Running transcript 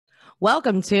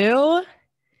Welcome to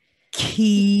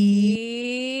Keep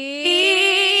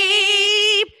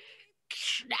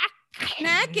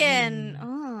Snacking.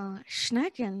 Oh,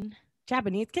 snacking.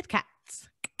 Japanese KitKats.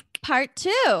 Part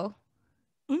 2.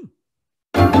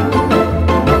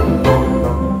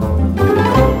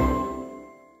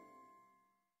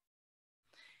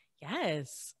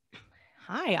 Yes.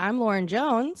 Hi, I'm Lauren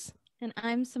Jones. And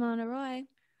I'm Simona Roy.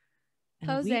 And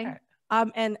Posing.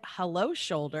 And hello,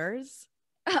 shoulders.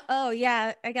 Oh,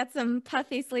 yeah. I got some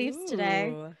puffy sleeves today.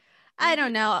 Ooh. I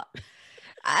don't know.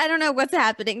 I don't know what's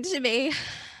happening to me.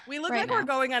 We look right like now. we're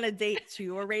going on a date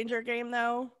to a Ranger game,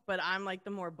 though, but I'm like the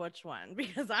more butch one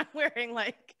because I'm wearing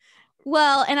like.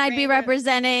 Well, and I'd be Ranger-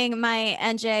 representing my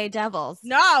NJ Devils.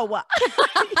 No,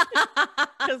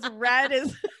 because red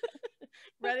is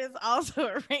also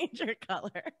a Ranger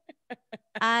color.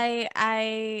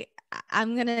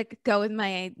 I'm gonna go with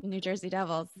my New Jersey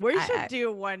Devils. We should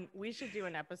do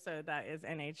an episode that is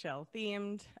NHL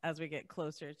themed as we get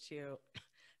closer to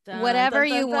whatever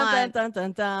you want.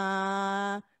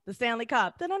 The Stanley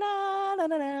Cup. Me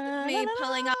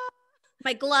pulling up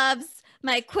my gloves,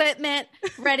 my equipment,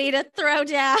 ready to throw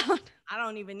down. I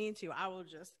don't even need to. I will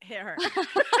just hit her.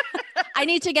 I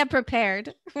need to get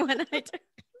prepared when I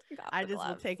I just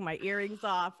will take my earrings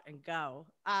off and go.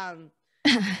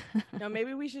 No,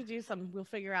 maybe we should do some. We'll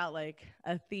figure out like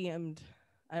a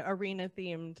arena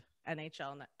themed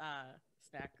NHL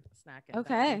snack.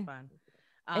 Okay, fun.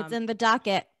 It's in the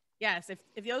docket. Yes, if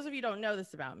those of you don't know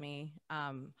this about me,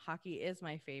 hockey is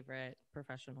my favorite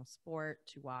professional sport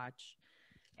to watch,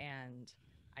 and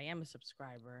I am a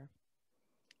subscriber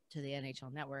to the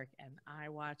NHL Network, and I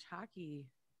watch hockey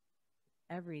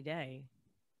every day.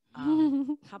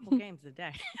 Couple games a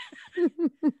day.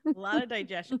 A lot of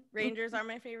digestion. Rangers are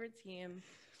my favorite team,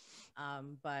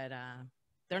 but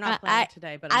they're not playing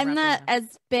today. But I'm not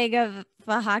as big of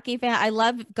a hockey fan. I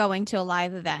love going to a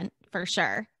live event for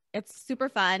sure. It's super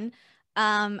fun.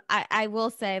 I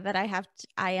will say that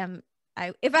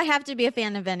if I have to be a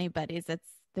fan of anybody's, it's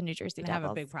the New Jersey Devils. I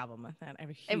have a big problem with that. I have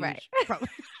a huge problem.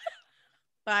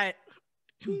 But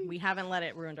we haven't let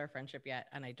it ruin our friendship yet,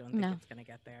 and I don't think it's going to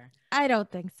get there. I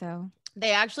don't think so.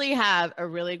 They actually have a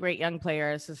really great young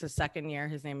player. This is his second year.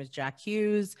 His name is Jack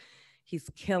Hughes.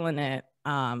 He's killing it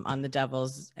on the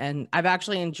Devils, and I've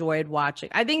actually enjoyed watching.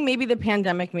 I think maybe the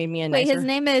pandemic made me a nicer... Wait, his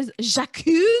name is Jacques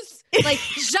Hughes? Like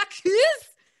Jacques Hughes?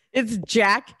 It's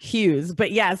Jack Hughes,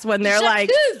 but yes, when they're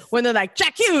like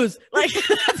Jack Hughes, like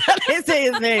that's how they say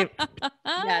his name.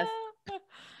 Yes.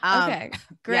 Okay,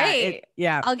 great.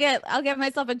 Yeah, I'll get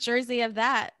myself a jersey of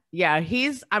that. Yeah,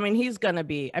 he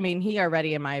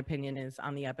already, in my opinion, is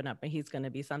on the up and up, but he's going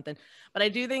to be something. But I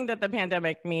do think that the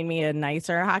pandemic made me a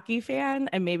nicer hockey fan,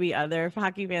 and maybe other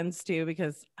hockey fans too,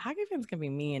 because hockey fans can be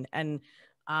mean and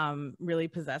really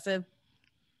possessive,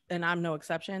 and I'm no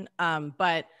exception.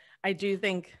 But I do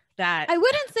think that I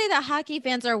wouldn't say that hockey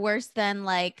fans are worse than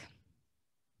like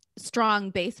strong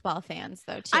baseball fans,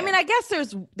 though. Too. I mean, I guess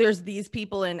there's these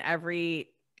people in every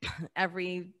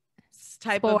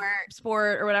type of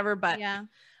sport or whatever, but yeah,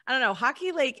 I don't know.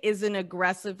 Hockey like is an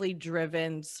aggressively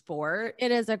driven sport.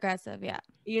 It is aggressive, yeah.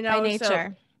 By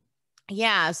nature.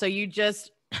 So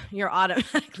you're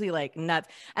automatically like nuts.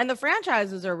 And the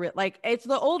franchises are like, it's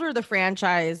the older the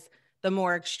franchise, the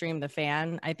more extreme the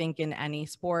fan, I think, in any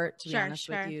sport, to be honest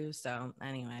with you. So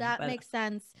anyway, that makes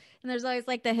sense. And there's always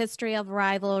like the history of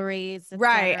rivalries,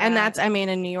 right? And that's, I mean,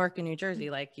 in New York and New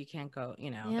Jersey, like you can't go,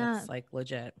 it's like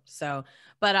legit. So,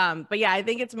 but yeah, I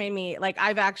think it's made me like,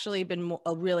 I've actually been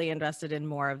really invested in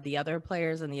more of the other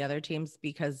players and the other teams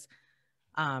because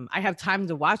I have time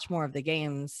to watch more of the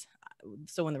games.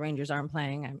 So when the Rangers aren't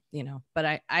playing,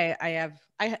 but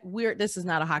this is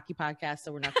not a hockey podcast,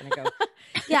 so we're not going to go.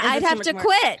 Yeah, I'd have to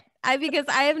quit because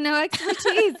I have no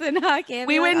expertise in hockey.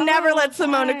 We would never let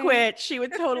Simona quit. She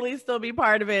would totally still be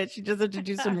part of it. She just had to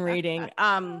do some reading.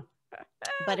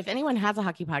 But if anyone has a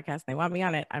hockey podcast and they want me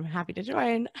on it, I'm happy to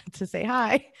join to say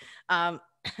hi and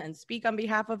speak on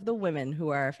behalf of the women who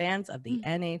are fans of the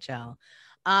NHL.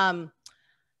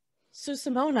 So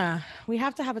Simona, we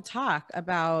have to have a talk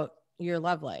about your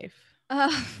love life.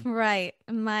 Right.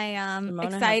 My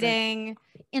exciting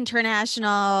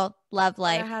international love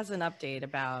life. It has an update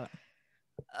about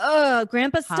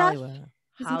grandpa stuff.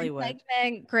 Hollywood.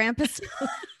 Grandpa stuff.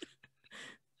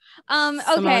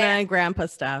 Simona and grandpa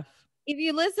stuff. If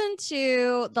you listen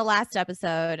to the last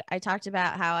episode, I talked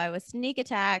about how I was sneak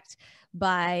attacked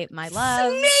by my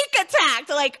love. Sneak attacked,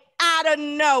 like out of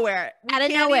nowhere. Out of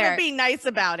nowhere. Even be nice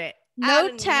about it.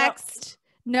 No text.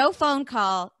 No phone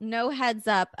call, no heads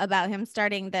up about him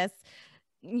starting this,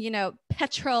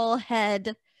 petrol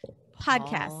head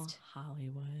podcast.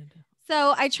 Hollywood.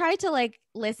 So I tried to like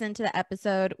listen to the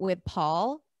episode with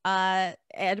Paul and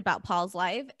about Paul's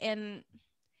life, and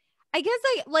I guess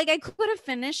I could have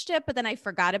finished it, but then I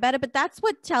forgot about it. But that's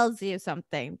what tells you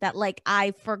something, that like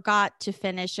I forgot to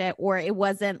finish it, or it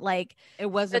wasn't like It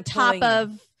wasn't the top pulling you.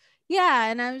 of,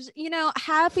 yeah. And I was,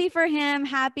 happy for him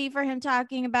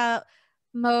talking about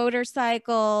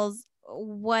motorcycles,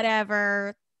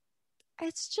 whatever.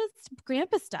 It's just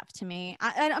grandpa stuff to me.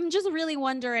 I'm just really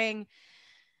wondering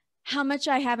how much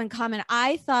I have in common.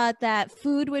 I thought that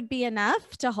food would be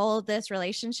enough to hold this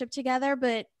relationship together,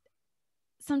 but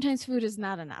sometimes food is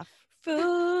not enough.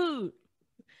 Food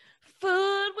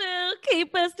will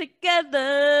keep us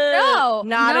together. No,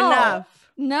 not enough.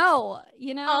 No,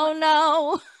 Oh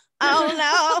no.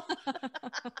 Oh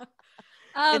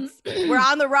no. We're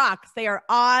on the rocks. They are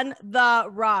on the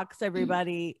rocks,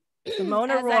 everybody.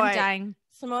 Simona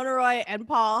Roy and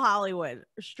Paul Hollywood,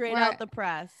 straight out the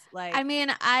press. Like, I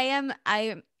mean, I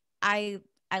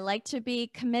like to be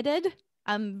committed.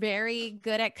 I'm very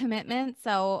good at commitment,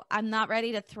 so I'm not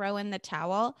ready to throw in the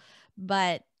towel,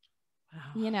 but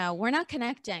we're not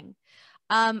connecting.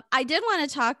 I did want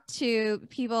to talk to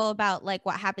people about like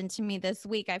what happened to me this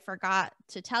week. I forgot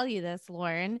to tell you this,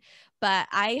 Lauren, but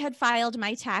I had filed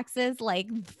my taxes, like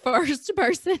first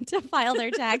person to file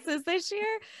their taxes this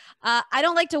year. I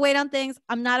don't like to wait on things.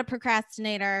 I'm not a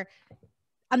procrastinator.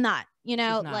 I'm not,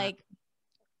 like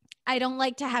I don't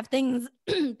like to have things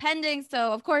pending.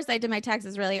 So of course I did my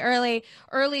taxes really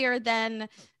earlier than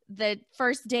the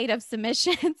first date of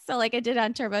submission. So like I did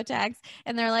on TurboTax,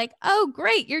 and they're like, oh,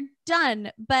 great, you're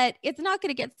done. But it's not going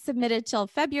to get submitted till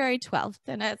February 12th.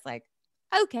 And it's like,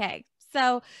 okay.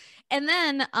 So, and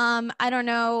then I don't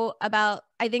know about,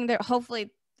 I think that hopefully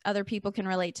other people can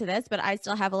relate to this, but I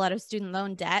still have a lot of student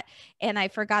loan debt. And I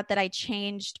forgot that I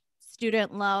changed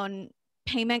student loan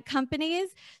payment companies.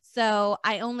 So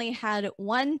I only had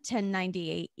one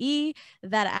 1098E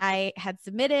that I had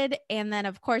submitted. And then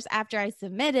of course, after I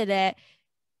submitted it,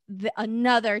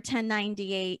 another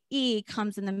 1098E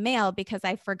comes in the mail because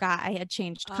I forgot I had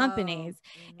changed companies.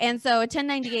 And so a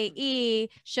 1098E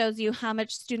shows you how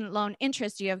much student loan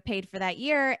interest you have paid for that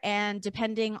year. And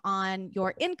depending on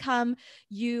your income,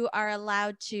 you are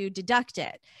allowed to deduct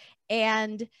it.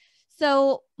 And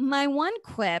so my one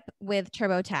quip with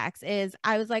TurboTax is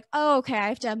I was like, oh, okay, I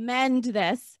have to amend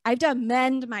this. I have to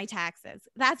amend my taxes.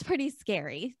 That's pretty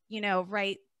scary,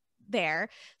 right there.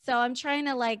 So I'm trying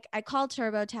to I called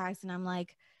TurboTax and I'm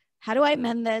like, how do I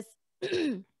amend this?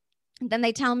 Then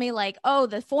they tell me like, oh,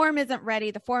 the form isn't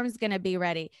ready. The form's going to be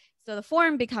ready. So the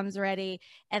form becomes ready.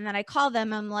 And then I call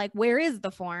them. I'm like, where is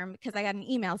the form? Because I got an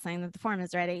email saying that the form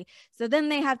is ready. So then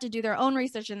they have to do their own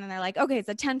research. And then they're like, okay, it's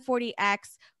a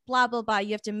 1040X, blah, blah, blah.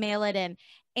 You have to mail it in.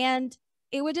 And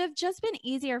it would have just been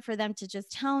easier for them to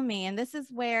just tell me. And this is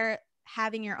where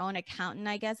having your own accountant,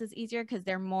 I guess, is easier because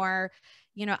they're more,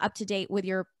 up to date with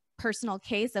your personal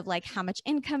case of like how much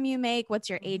income you make, what's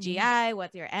your AGI,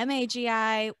 what's your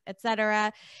MAGI,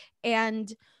 etc. And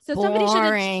so somebody should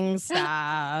boring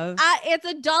stuff. It's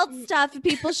adult stuff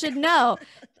people should know.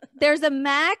 There's a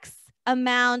max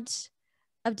amount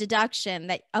of deduction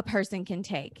that a person can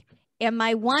take. And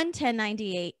my one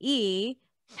 1098E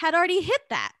had already hit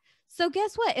that. So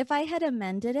guess what? If I had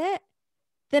amended it,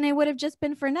 then it would have just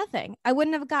been for nothing. I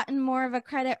wouldn't have gotten more of a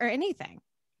credit or anything.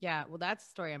 Yeah, well, that's the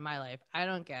story of my life. I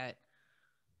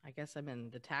guess I'm in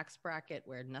the tax bracket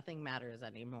where nothing matters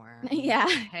anymore. Yeah,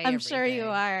 I'm sure you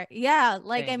are. Yeah,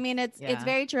 I mean, it's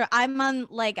very true. I'm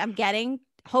getting,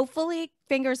 hopefully,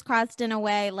 fingers crossed in a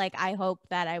way, I hope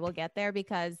that I will get there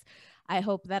because I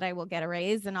hope that I will get a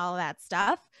raise and all of that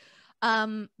stuff.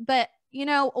 But,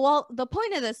 the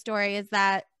point of this story is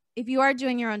that if you are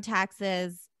doing your own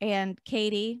taxes, and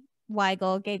Katie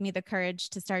Weigel gave me the courage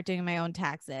to start doing my own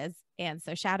taxes. And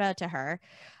so shout out to her.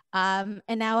 And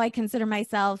now I consider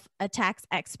myself a tax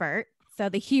expert. So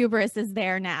the hubris is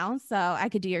there now. So I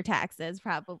could do your taxes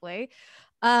probably.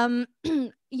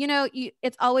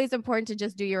 It's always important to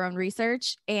just do your own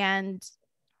research and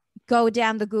go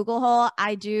down the Google hole.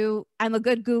 I'm a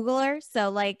good Googler.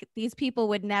 So these people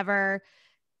would never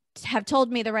have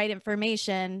told me the right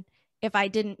information if I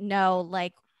didn't know,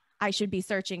 I should be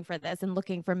searching for this and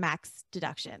looking for max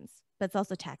deductions, but it's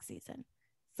also tax season.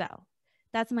 So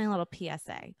that's my little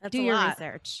PSA. That's do your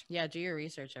research. Yeah, do your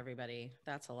research, everybody.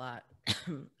 That's a lot.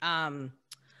 I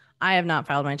have not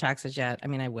filed my taxes yet. I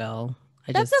mean, I will.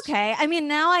 That's okay. I mean,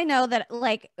 now I know that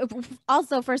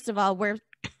also, first of all, we're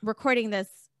recording this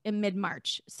in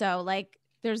mid-March. So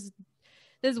there's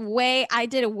this I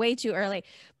did it way too early,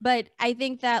 but I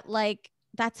think that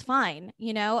that's fine.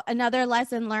 Another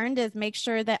lesson learned is make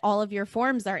sure that all of your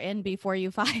forms are in before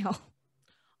you file.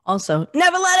 Also,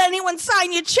 never let anyone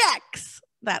sign your checks.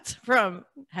 That's from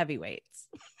Heavyweights.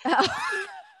 Oh.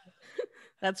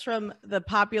 That's from the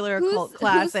popular cult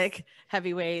classic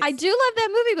Heavyweights. I do love that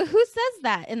movie, but who says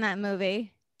that in that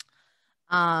movie?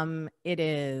 It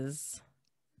is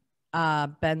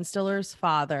Ben Stiller's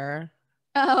father.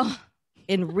 Oh.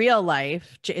 In real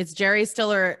life, it's Jerry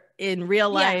Stiller. In real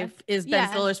life, is Ben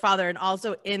Stiller's father, and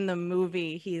also in the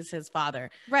movie, he's his father.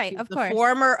 Right, He's of the course.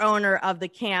 former owner of the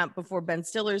camp before Ben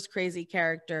Stiller's crazy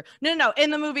character. No.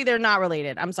 In the movie, they're not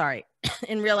related. I'm sorry.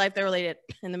 In real life, they're related.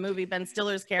 In the movie, Ben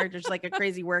Stiller's character is like a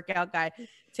crazy workout guy,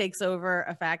 takes over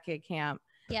a fat kid camp.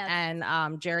 Yeah.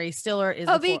 And Jerry Stiller is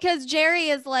because Jerry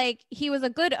is like, he was a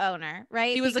good owner,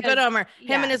 right? He was a good owner.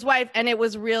 Him and his wife, and it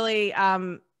was really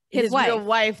his real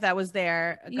wife that was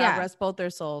there. God rest both their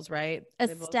souls, right?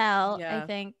 Estelle, I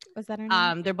think. Was that her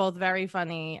name? They're both very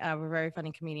funny. We're very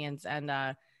funny comedians. And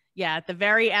at the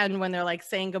very end, when they're like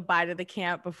saying goodbye to the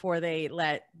camp before they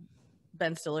let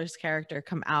Ben Stiller's character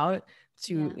come out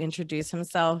to introduce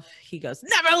himself, he goes,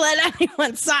 "Never let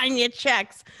anyone sign your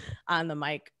checks," on the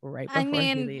mic right before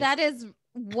he leaves. That is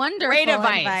wonderful Great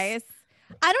advice.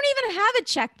 I don't even have a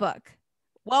checkbook.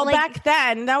 Well, back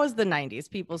then, that was the 90s.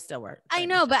 People still were. I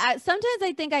know, but sometimes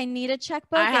I think I need a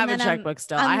checkbook. I have a checkbook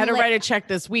still. I had to write a check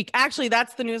this week. Actually,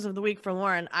 that's the news of the week for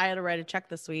Lauren. I had to write a check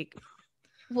this week.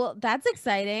 Well, that's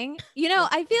exciting. You know,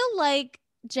 I feel like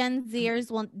Gen Zers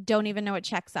don't even know what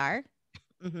checks are.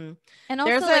 Mm-hmm. And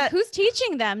also, who's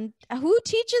teaching them? Who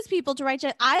teaches people to write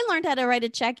checks? I learned how to write a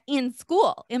check in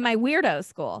school, in my weirdo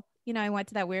school. You know, I went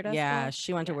to that weirdo school. Yeah,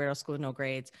 she went to weirdo school with no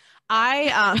grades.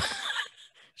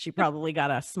 She probably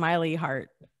got a smiley heart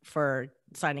for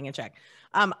signing a check.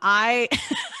 I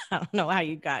don't know how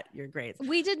you got your grades.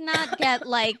 We did not get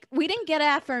we didn't get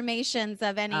affirmations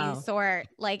of any sort.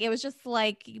 Like, it was just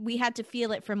like we had to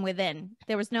feel it from within.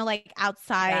 There was no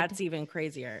outside. That's even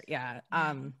crazier. Yeah.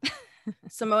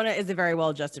 Simona is a very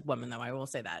well-adjusted woman, though. I will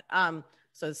say that.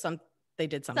 So they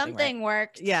did something. Something right.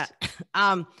 worked. Yeah.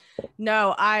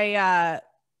 No,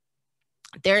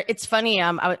 it's funny.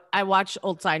 I watch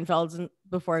old Seinfelds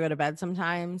before I go to bed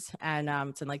sometimes, and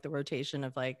it's in the rotation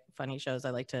of funny shows. I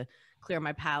like to clear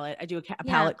my palate. I do a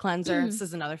palate cleanser. This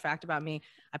is another fact about me.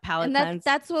 A palate cleanse.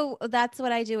 That's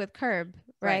what I do with Curb,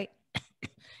 right?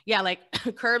 Yeah,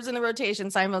 Curb's in the rotation,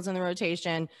 Seinfeld's in the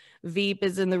rotation, Veep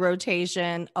is in the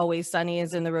rotation, Always Sunny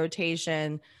is in the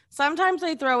rotation. Sometimes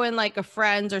I throw in a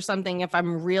Friends or something if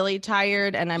I'm really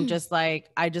tired and I'm just I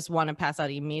just want to pass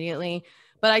out immediately.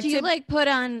 But do you put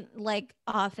on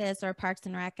Office or Parks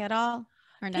and Rec at all?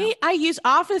 Or no? I use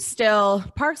Office still.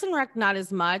 Parks and Rec not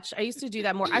as much. I used to do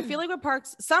that more. I feel like with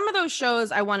Parks, some of those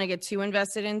shows I want to get too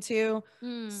invested into.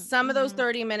 Some of those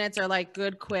 30 minutes are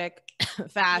good, quick,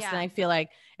 fast, and I feel like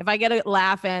if I get a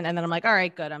laugh in, and then I'm like, all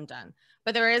right, good, I'm done.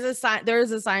 But there is a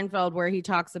Seinfeld where he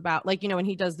talks about when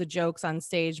he does the jokes on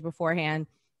stage beforehand.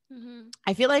 Mm-hmm.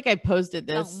 I feel like I posted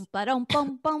this.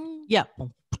 Yeah.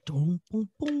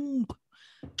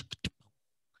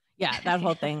 Yeah, that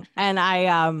whole thing. And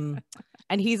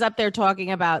and he's up there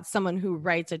talking about someone who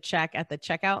writes a check at the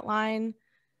checkout line,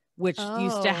 which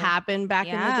used to happen back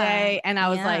in the day. And I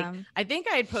was I think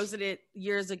I had posted it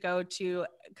years ago too,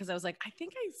 because I was I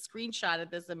think I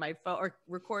screenshotted this in my phone or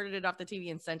recorded it off the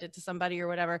TV and sent it to somebody or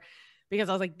whatever, because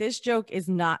I was this joke is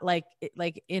not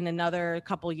in another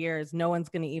couple years, no one's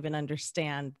going to even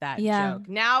understand that joke.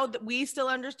 Now that we still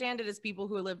understand it as people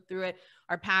who lived through it,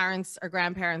 our parents, our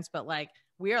grandparents, but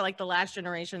we are the last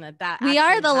generation that we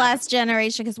are the last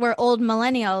generation because we're old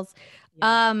millennials.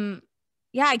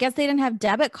 Yeah, I guess they didn't have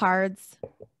debit cards.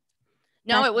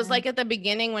 No, it was at the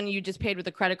beginning when you just paid with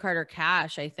a credit card or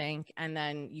cash, I think, and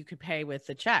then you could pay with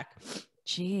the check.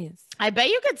 Jeez. I bet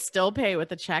you could still pay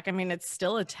with a check. I mean, it's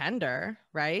still a tender,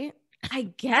 right? I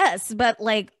guess, but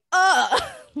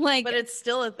but it's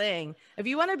still a thing. If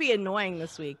you want to be annoying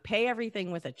this week, pay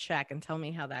everything with a check and tell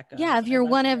me how that goes. Yeah, if you're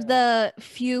one of the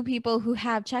few people who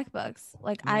have checkbooks,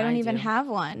 I don't even have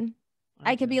one.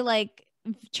 I could be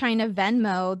trying to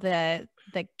Venmo the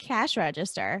cash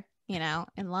register, in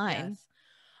line. Yes.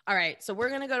 All right, so we're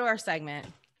gonna go to our segment.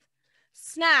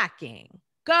 Snacking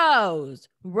goes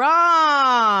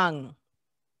wrong.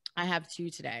 I have two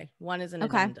today. One is an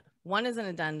addendum. One is an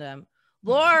addendum.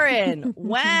 Lauren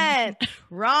went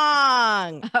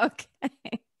wrong. Okay.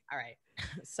 All right.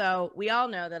 So we all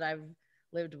know that I've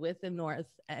lived with the North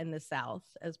and the South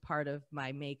as part of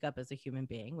my makeup as a human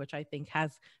being, which I think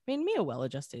has made me a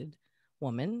well-adjusted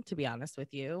woman, to be honest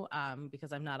with you,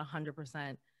 because I'm not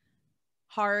 100%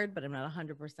 hard, but I'm not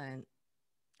 100%. I'm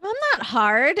not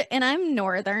hard, and I'm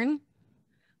Northern.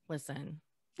 Listen,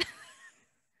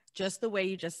 just the way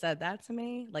you just said that to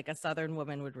me, a Southern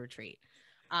woman would retreat.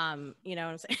 You know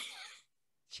what I'm saying?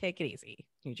 Take it easy,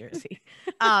 New Jersey.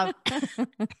 I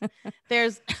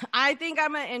think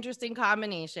I'm an interesting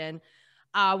combination.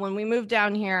 When we moved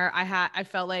down here, I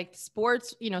felt like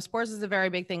sports is a very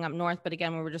big thing up north. But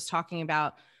again, we were just talking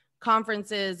about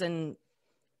conferences and,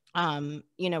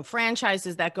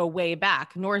 franchises that go way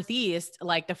back. Northeast,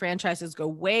 like the franchises go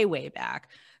way, way back.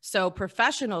 So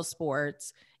professional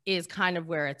sports is kind of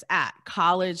where it's at.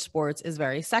 College sports is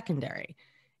very secondary.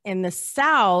 In the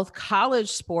South, college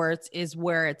sports is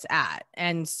where it's at.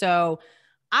 And so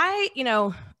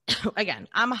again,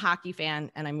 I'm a hockey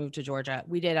fan and I moved to Georgia.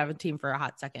 We did have a team for a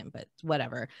hot second, but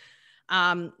whatever.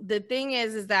 The thing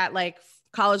is that like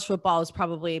college football is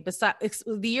probably, besides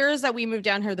the years that we moved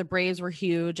down here, the Braves were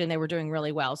huge and they were doing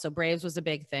really well. So Braves was a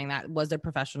big thing. That was a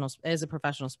professional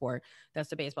sport. That's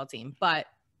the baseball team. But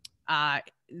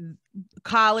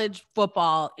college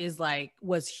football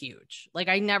was huge. Like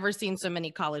I never seen so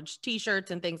many college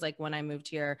t-shirts and things like when I moved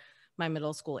here, my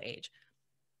middle school age.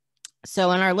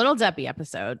 So in our Little Debbie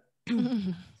episode,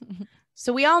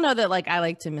 so we all know that like I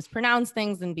like to mispronounce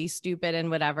things and be stupid and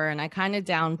whatever. And I kind of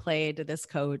downplayed this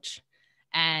coach,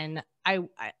 and I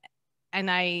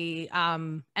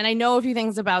know a few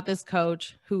things about this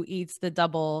coach who eats the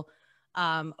double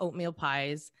oatmeal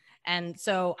pies. And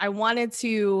so I wanted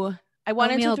to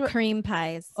oatmeal cream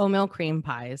pies. Oatmeal cream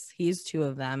pies. He's two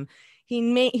of them.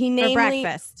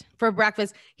 For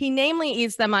breakfast. He namely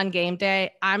eats them on game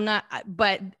day.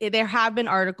 But there have been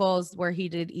articles where he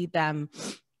did eat them,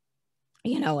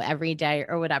 every day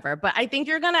or whatever. But I think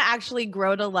you're going to actually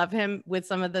grow to love him with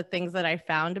some of the things that I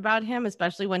found about him,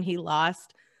 especially when he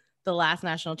lost the last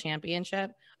national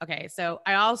championship. Okay. So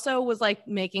I also was like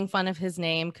making fun of his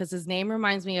name because his name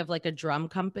reminds me of like a drum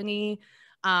company.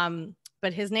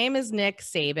 But his name is Nick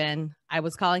Saban. I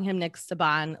was calling him Nick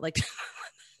Saban, like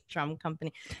drum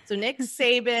company. So Nick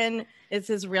Saban is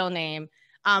his real name.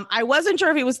 I wasn't sure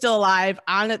if he was still alive,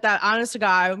 honest to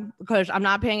God, because I'm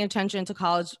not paying attention to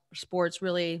college sports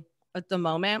really at the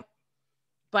moment.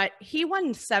 But he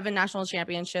won 7 national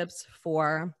championships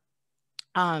for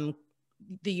the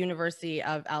University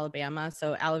of Alabama.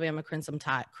 So Alabama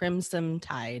Crimson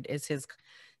Tide is his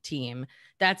team.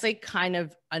 That's like kind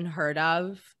of unheard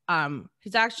of.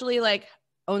 He's actually like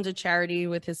owns a charity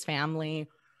with his family,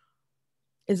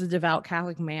 is a devout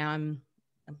Catholic man.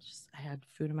 I had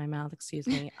food in my mouth, excuse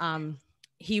me.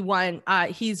 He won,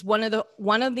 he's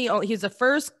he's the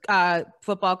first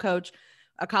football coach,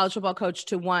 a college football coach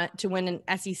to win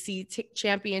an SEC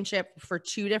championship for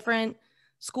 2 different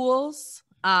schools.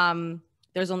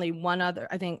 There's only one other,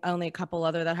 I think only a couple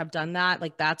other that have done that.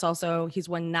 Like that's also, he's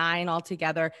won 9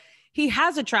 altogether. He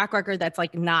has a track record that's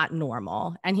like not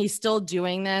normal, and he's still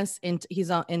doing this. He's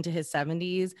into his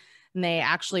 70s, and they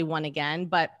actually won again.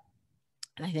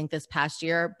 And I think this past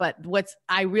year, but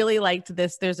I really liked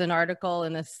this. There's an article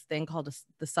in this thing called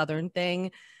the Southern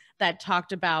Thing that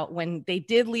talked about when they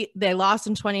lost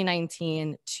in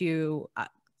 2019 to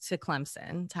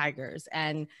Clemson Tigers,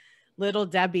 and Little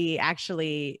Debbie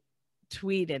actually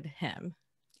tweeted him.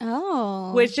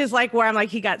 Oh, which is like where I'm like,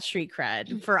 he got street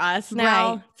cred for us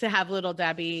now to have Little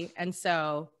Debbie. And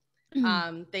so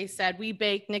they said, we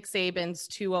baked Nick Saban's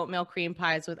 2 oatmeal cream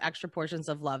pies with extra portions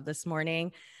of love this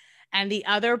morning. And the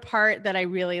other part that I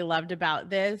really loved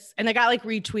about this, and it got like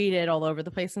retweeted all over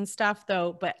the place and stuff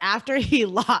though, but after he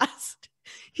lost,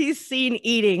 he's seen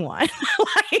eating one.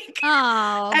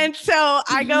 And so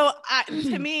I go,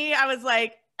 to me, I was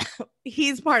like,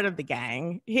 he's part of the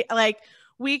gang.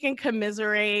 We can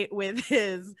commiserate with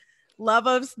his love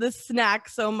of the snack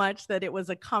so much that it was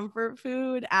a comfort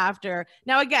food after.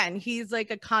 Now, again, he's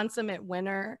like a consummate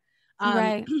winner.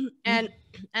 And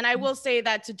I will say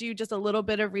that to do just a little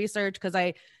bit of research, because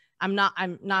I'm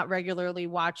not regularly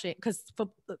watching, because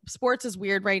sports is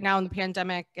weird right now in the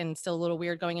pandemic and still a little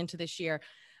weird going into this year.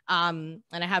 And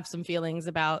I have some feelings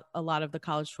about a lot of the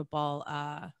college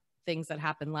football things that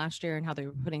happened last year and how they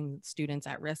were putting students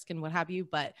at risk and what have you.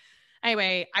 But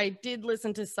anyway, I did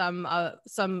listen to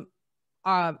some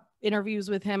interviews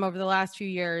with him over the last few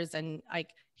years, and like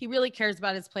he really cares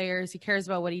about his players. He cares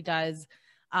about what he does,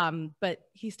 but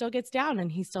he still gets down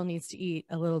and he still needs to eat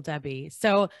a Little Debbie.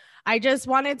 So I just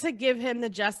wanted to give him the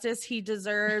justice he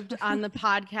deserved on the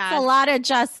podcast. It's a lot of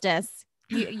justice.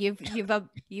 You've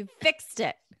fixed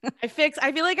it. I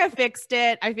feel like I fixed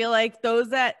it. I feel like those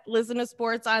that listen to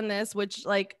sports on this, which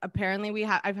like apparently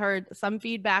I've heard some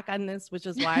feedback on this, which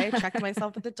is why I checked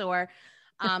myself at the door.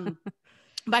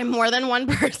 By more than one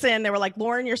person, they were like,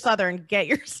 Lauren, you're Southern, get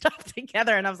your stuff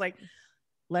together. And I was like,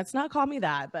 let's not call me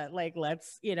that, but like,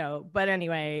 let's, but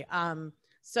anyway,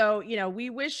 So, you know, we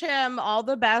wish him all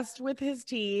the best with his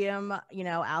team, you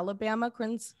know, Alabama I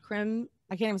can't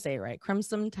even say it right.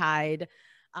 Crimson Tide.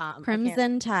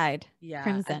 Crimson Tide. Yeah.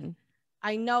 Crimson.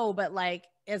 I know, but like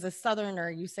as a Southerner,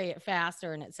 you say it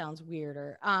faster and it sounds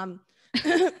weirder.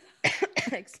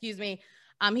 Excuse me.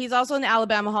 He's also in the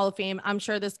Alabama Hall of Fame. I'm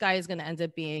sure this guy is going to end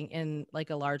up being in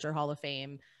like a larger Hall of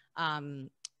Fame.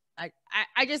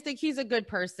 I just think he's a good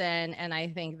person, and I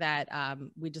think that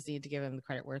we just need to give him the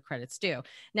credit where credit's due.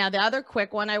 Now, the other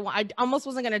quick one, I almost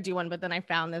wasn't going to do one, but then I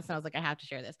found this and I was like, I have to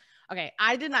share this. Okay,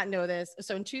 I did not know this.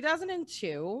 So in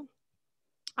 2002,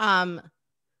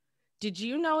 did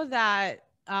you know that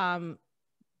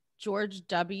George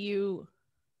W.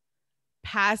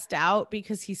 passed out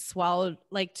because he swallowed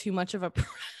like too much of a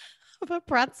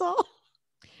pretzel?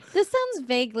 This sounds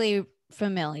vaguely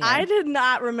familiar. I did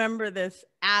not remember this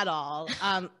at all.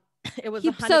 It was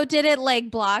so did it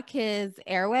like block his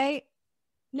airway?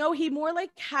 No, he more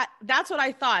like had, that's what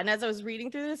I thought. And as I was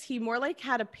reading through this, he more like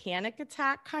had a panic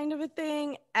attack kind of a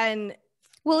thing. And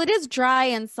well, it is dry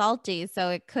and salty, so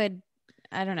it could,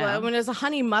 I don't know. Well, when there's a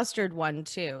honey mustard one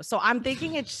too. So I'm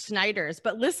thinking it's Schneider's.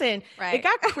 But listen, It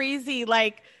got crazy.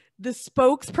 Like the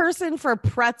spokesperson for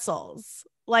pretzels,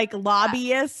 like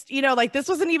lobbyist, you know, like this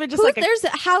wasn't even just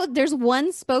there's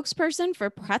one spokesperson for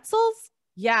pretzels.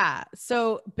 Yeah.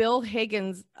 So Bill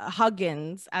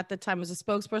Huggins at the time was a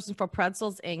spokesperson for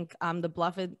Pretzels Inc. The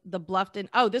Bluffton.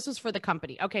 Oh, this was for the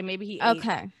company. Okay. Maybe he.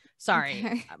 Okay. Sorry.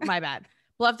 Okay. My bad.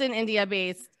 Bluffton,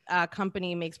 India-based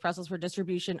company makes pretzels for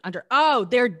distribution under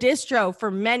their distro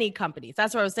for many companies.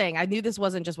 That's what I was saying. I knew this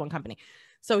wasn't just one company.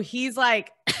 So he's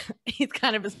like, he's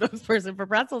kind of a spokesperson for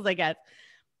pretzels, I guess.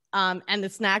 And the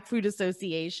Snack Food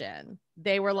Association,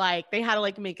 they had to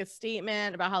like make a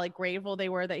statement about how like grateful they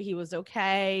were that he was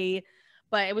okay.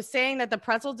 But it was saying that the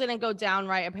pretzel didn't go down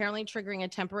right, apparently triggering a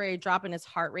temporary drop in his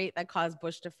heart rate that caused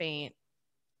Bush to faint,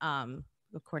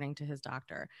 according to his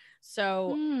doctor.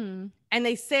 So, and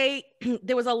they say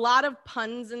there was a lot of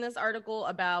puns in this article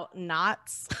about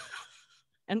knots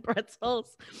and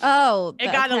pretzels. Oh,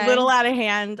 it got a little out of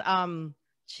hand.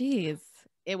 Jeez.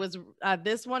 It was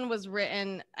this one was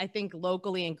written, I think,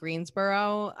 locally in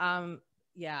Greensboro.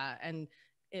 And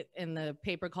it in the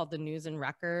paper called The News and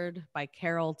Record by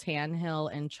Carol Tanhill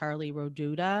and Charlie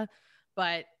Roduda.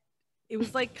 But it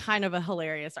was like kind of a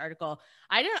hilarious article.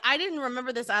 I didn't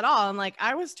remember this at all. I'm like,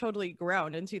 I was totally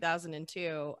grown in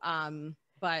 2002.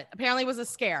 But apparently it was a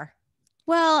scare.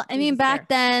 Well, I mean, back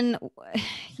then,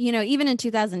 you know, even in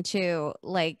 2002,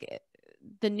 like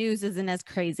the news isn't as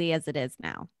crazy as it is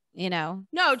now. You know,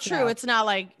 no, true. So, it's not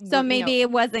like so maybe it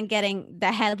wasn't getting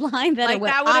the headline that like it would,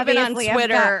 that would have been on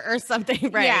Twitter or something,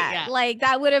 right? Yeah, like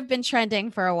that would have been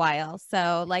trending for a while.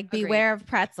 So, like, beware of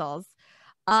pretzels.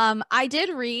 I did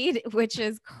read, which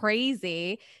is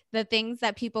crazy, the things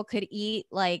that people could eat,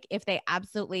 like if they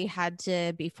absolutely had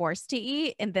to be forced to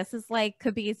eat, and this is like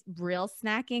could be real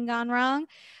snacking gone wrong.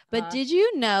 But did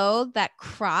you know that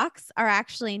Crocs are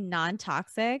actually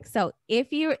non-toxic? So if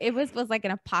it was like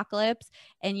an apocalypse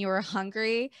and you were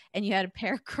hungry and you had a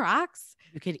pair of Crocs,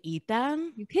 you could eat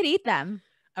them. You could eat them.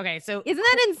 Okay, so isn't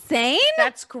that insane?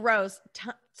 That's gross.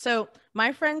 So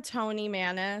my friend Tony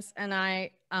Manis and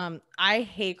I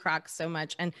hate Crocs so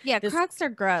much. And Crocs are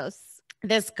gross.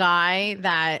 This guy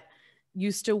that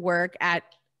used to work out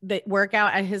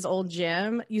at his old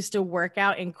gym used to work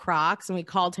out in Crocs, and we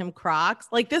called him Crocs.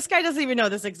 Like, this guy doesn't even know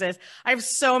this exists. I have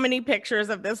so many pictures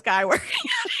of this guy working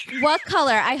out. What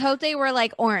color? I hope they were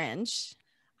like orange.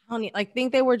 I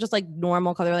think they were just like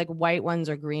normal color, like white ones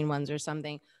or green ones or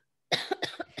something.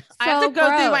 I have to go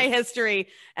through my history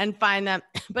and find them,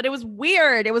 but it was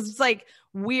weird. It was just like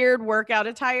weird workout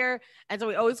attire. And so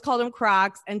we always called him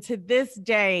Crocs. And to this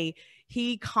day,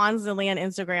 he constantly on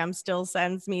Instagram still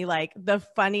sends me like the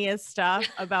funniest stuff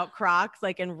about Crocs,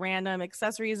 like and random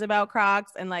accessories about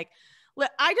Crocs. And like,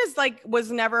 I just like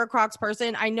was never a Crocs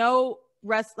person. I know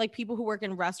like people who work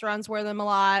in restaurants wear them a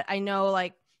lot. I know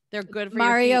like they're good for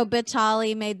Mario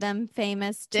Batali made them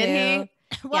famous too. Did he?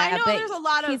 Well, I know there's a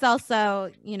lot of. He's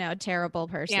also, you know, a terrible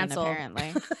person. Canceled.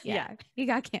 Apparently. Yeah, he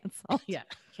got canceled. Yeah,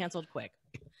 canceled quick.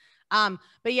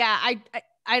 But yeah,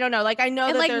 I don't know. Like I know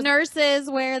and that like nurses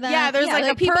wear them. Yeah, there's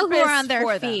like a people who are on for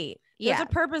their them. feet. There's a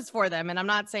purpose for them, and I'm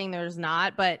not saying there's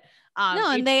not, but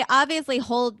no, and they obviously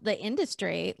hold the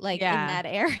industry like in that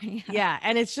area. Yeah,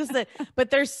 and it's just that,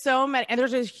 but there's so many, and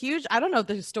there's a huge. I don't know if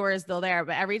the store is still there,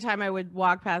 but every time I would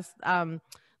walk past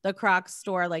the Crocs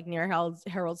store like near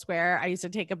Herald Square, I used to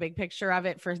take a big picture of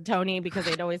it for Tony because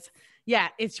they'd always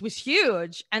it was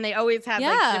huge, and they always had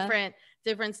like different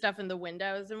different stuff in the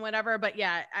windows and whatever. But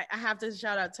yeah, I have to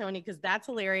shout out Tony because that's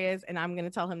hilarious. And I'm going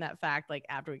to tell him that fact like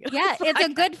after we get Yeah, off the it's a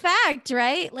podcast. good fact,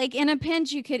 right? Like in a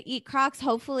pinch, you could eat Crocs.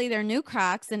 Hopefully they're new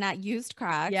Crocs and not used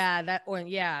Crocs. Yeah,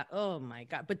 yeah. Oh my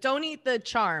God. But don't eat the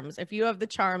charms. If you have the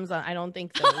charms on, I don't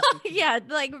think so. Yeah,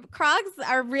 like Crocs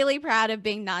are really proud of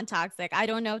being non-toxic. I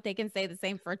don't know if they can say the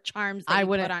same for charms that you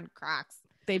put on Crocs.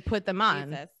 They put them on.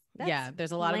 Jesus, yeah,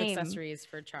 there's a lot lame. of accessories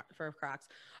for Crocs.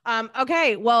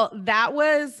 Okay, well that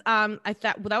was I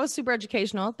thought that was super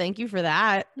educational. Thank you for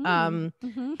that. And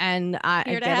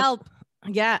Here to help.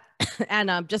 Yeah,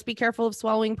 and just be careful of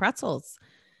swallowing pretzels.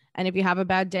 And if you have a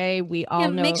bad day, we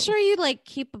all know. Make sure you like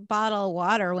keep a bottle of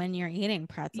water when you're eating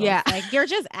pretzels. Yeah, like you're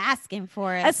just asking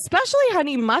for it. Especially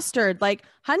honey mustard. Like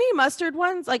honey mustard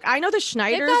ones. Like I know the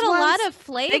Schneider's They've got ones, a lot of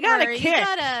flavor. They got a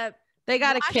kick. They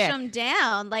gotta wash kick them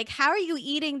down. Like how are you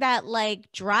eating that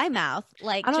like dry mouth?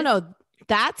 Like I don't know.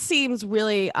 That seems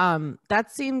really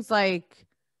that seems like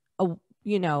a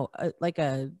like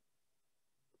a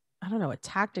I don't know, a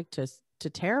tactic to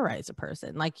terrorize a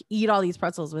person. Like eat all these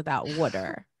pretzels without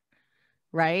water.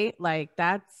 Right? Like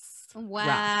that's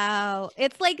wow. Rough.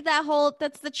 It's like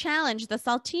that's the challenge, the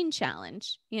saltine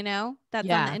challenge, that's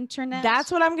on the internet.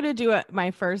 That's what I'm gonna do at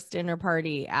my first dinner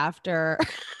party after.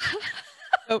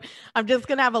 So I'm just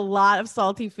gonna have a lot of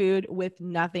salty food with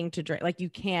nothing to drink. Like you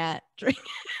can't drink.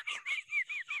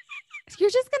 You're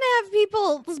just gonna have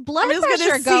people's blood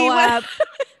pressure go up.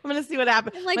 I'm gonna see what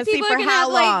happens. And, like Let's people see are for gonna how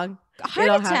have long. Like,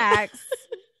 heart attacks.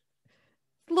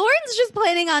 Lauren's just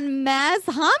planning on mass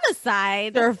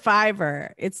homicide.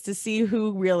 Survivor. It's to see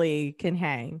who really can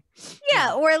hang.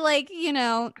 Yeah, or like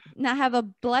not have a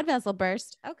blood vessel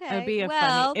burst. Okay, it'd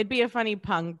be a funny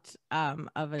punct of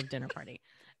a dinner party.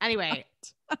 Anyway,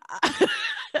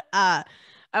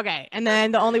 okay, and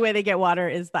then the only way they get water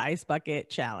is the ice bucket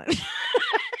challenge.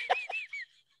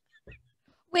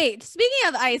 Wait, speaking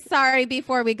of ice, sorry,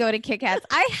 before we go to KitKats,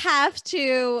 I have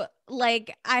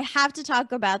to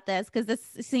talk about this because this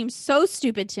seems so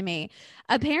stupid to me.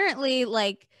 Apparently,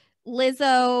 like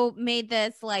Lizzo made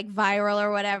this like viral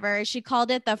or whatever. She called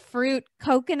it the fruit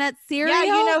coconut cereal. Yeah,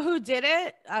 you know who did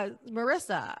it?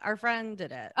 Marissa, our friend,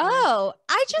 did it. Oh,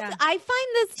 I find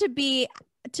this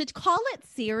to call it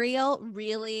cereal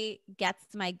really gets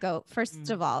my goat. First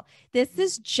of all, this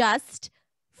is just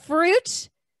fruit,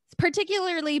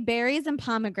 particularly berries and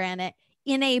pomegranate,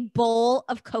 in a bowl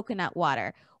of coconut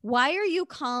water. Why are you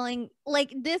calling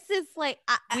this is like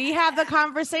we have the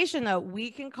conversation though.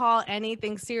 We can call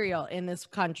anything cereal in this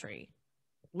country.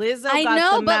 Lizzo I got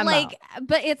know, the memo.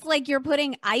 but it's like you're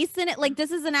putting ice in it. Like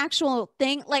this is an actual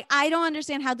thing. Like I don't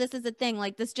understand how this is a thing.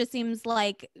 Like this just seems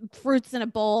like fruits in a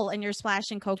bowl and you're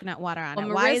splashing coconut water on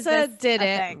it. Why is this did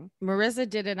it. Thing? Marissa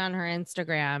did it on her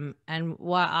Instagram, and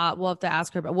we'll have to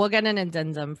ask her. But we'll get an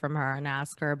addendum from her and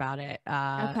ask her about it.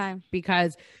 Okay,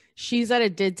 because she said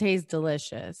it did taste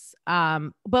delicious.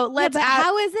 But let's.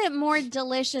 How is it more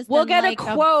delicious? We'll than get a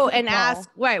quote and ask.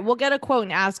 Right, we'll get a quote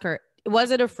and ask her.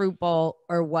 Was it a fruit bowl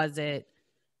or was it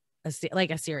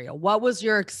a cereal? What was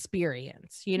your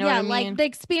experience? You know what I mean? Like the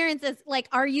experience is like,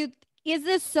 is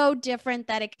this so different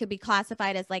that it could be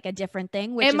classified as like a different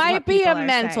thing? It might be a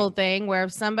mental thing where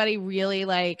if somebody really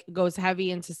like goes heavy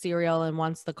into cereal and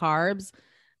wants the carbs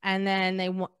and then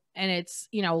and it's,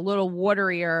 a little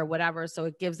waterier or whatever. So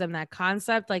it gives them that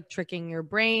concept, like tricking your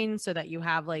brain so that you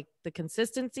have like the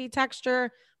consistency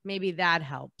texture. Maybe that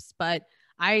helps. But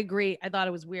I agree. I thought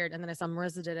it was weird. And then I saw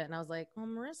Marissa did it and I was like, well,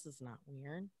 Marissa's not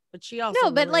weird. But she also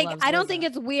I don't think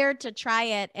it's weird to try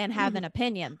it and have an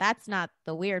opinion. That's not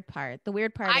the weird part. The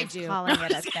weird part is calling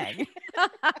it a thing.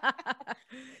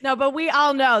 No, but we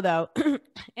all know though,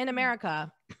 in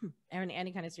America,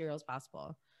 any kind of cereal is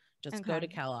possible. Just go to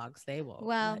Kellogg's. They will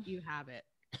let you have it.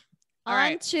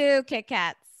 On to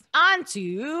KitKats. On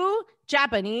to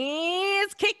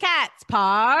Japanese KitKats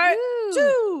part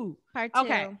 2. Part 2.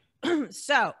 Okay.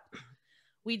 So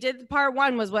we did part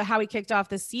 1 was how we kicked off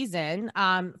the season.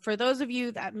 For those of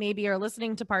you that maybe are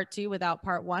listening to part 2 without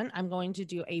part 1, I'm going to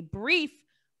do a brief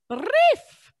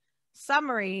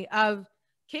summary of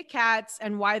KitKats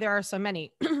and why there are so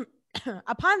many.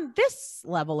 Upon this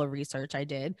level of research I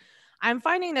did, I'm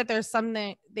finding that there's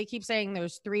something they keep saying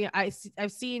there's 3.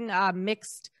 I've seen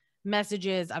mixed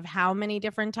messages of how many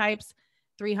different types.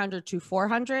 300 to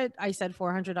 400. I said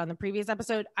 400 on the previous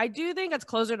episode. I do think it's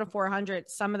closer to 400.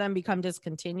 Some of them become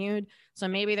discontinued. So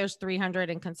maybe there's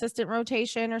 300 in consistent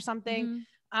rotation or something.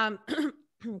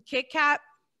 Kit Kat,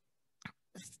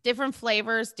 different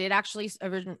flavors did actually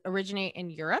originate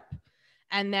in Europe.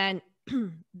 And then,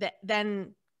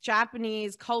 then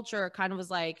Japanese culture kind of was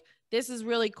like, this is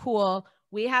really cool.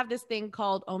 we have this thing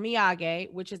called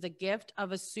omiyage, which is a gift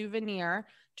of a souvenir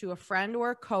to a friend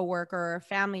or a coworker or a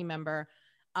family member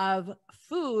of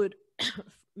food,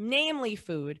 namely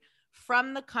food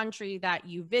from the country that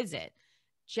you visit.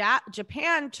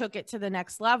 Japan took it to the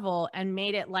next level and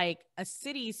made it like a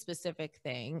city specific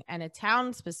thing and a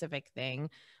town specific thing,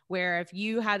 where if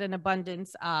you had an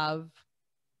abundance of,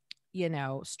 you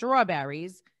know,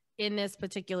 strawberries in this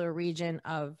particular region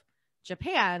of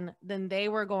Japan, then they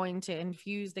were going to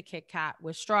infuse the Kit Kat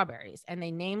with strawberries. And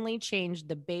they namely changed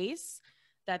the base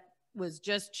that was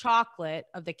just chocolate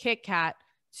of the Kit Kat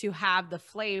to have the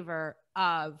flavor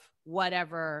of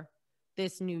whatever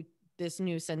this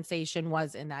new sensation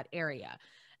was in that area.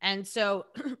 And so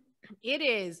it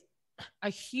is a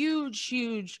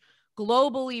huge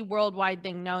globally worldwide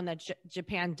thing known that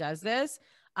Japan does this.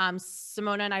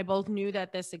 Simona and I both knew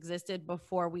that this existed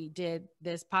before we did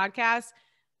this podcast.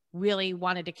 Really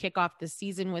wanted to kick off the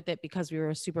season with it because we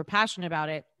were super passionate about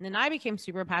it. And then I became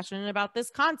super passionate about this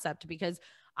concept because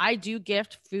I do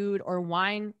gift food or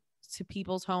wine to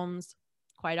people's homes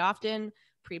quite often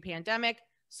pre-pandemic.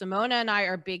 Simona and I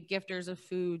are big gifters of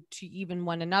food to even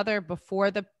one another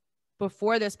before this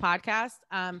podcast.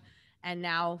 And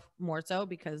now more so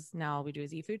because now all we do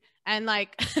is eat food and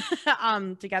like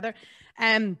together.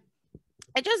 And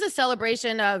it's just a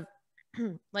celebration of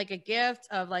like a gift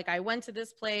of like, I went to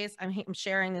this place. I'm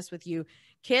sharing this with you.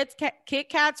 Kit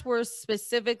Kats were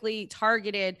specifically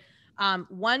targeted.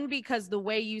 One, because the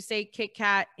way you say Kit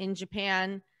Kat in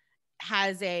Japan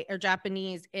or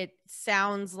Japanese, it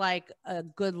sounds like a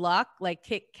good luck, like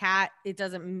Kit Kat.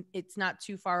 It's not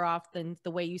too far off than the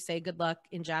way you say good luck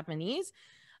in Japanese.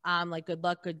 Like good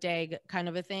luck, good day, kind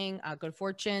of a thing, good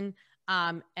fortune.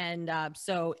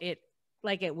 So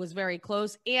it was very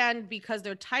close. And because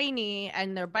they're tiny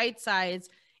and they're bite size,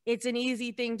 it's an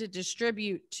easy thing to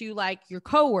distribute to like your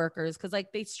coworkers. Cause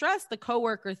like they stress the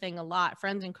coworker thing a lot,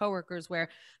 friends and coworkers, where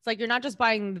it's like, you're not just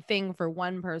buying the thing for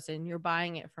one person, you're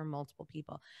buying it for multiple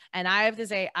people. And I have to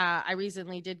say, I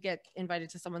recently did get invited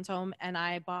to someone's home and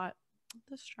I bought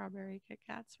the strawberry Kit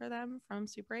Kats for them from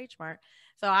Super H Mart.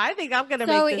 So I think I'm going to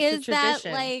make this a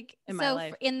tradition in my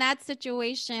life. In that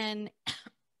situation,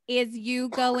 is you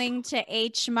going to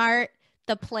H Mart,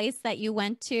 the place that you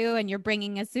went to, and you're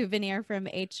bringing a souvenir from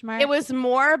H Mart? It was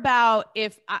more about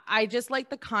if I just like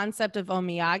the concept of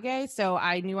omiyage. So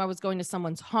I knew I was going to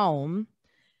someone's home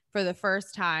for the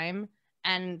first time,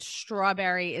 and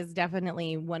strawberry is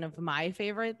definitely one of my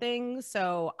favorite things.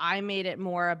 So I made it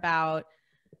more about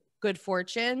good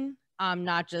fortune,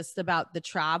 not just about the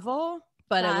travel,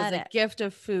 but it was a gift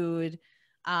of food.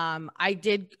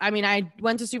 I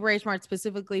went to Super H Mart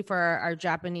specifically for our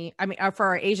for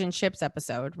our Asian chips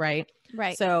episode, right?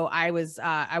 Right. So I was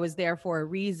there for a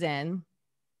reason,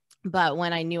 but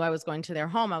when I knew I was going to their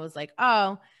home, I was like,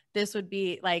 oh, this would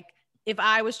be like, if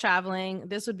I was traveling,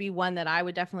 this would be one that I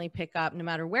would definitely pick up no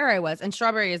matter where I was. And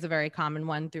strawberry is a very common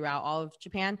one throughout all of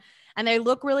Japan. And they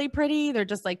look really pretty. They're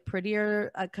just like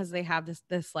prettier because they have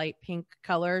this light pink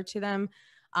color to them.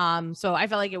 So I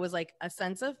felt like it was like a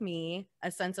sense of me,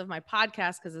 a sense of my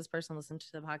podcast, because this person listened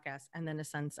to the podcast, and then a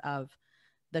sense of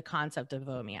the concept of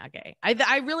omiyage.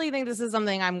 I really think this is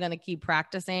something I'm going to keep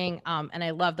practicing. And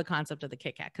I love the concept of the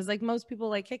Kit Kat because like most people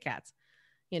like Kit Kats,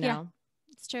 you know? Yeah,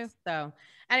 it's true. So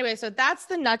anyway, so that's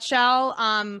the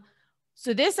nutshell.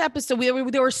 So this episode,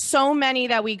 there were so many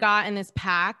that we got in this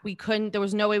pack. There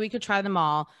was no way we could try them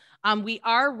all. We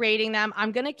are rating them.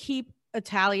 I'm going to keep a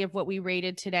tally of what we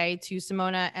rated today to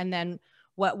Simona, and then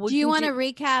do you want to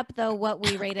recap though what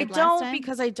we rated last time?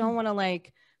 Because I don't want to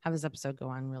like have this episode go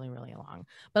on really, really long,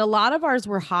 but a lot of ours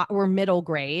were middle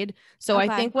grade. So okay.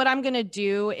 I think what I'm going to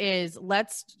do is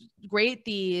let's rate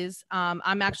these.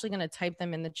 I'm actually going to type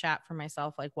them in the chat for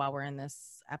myself, like while we're in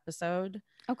this episode.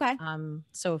 Okay.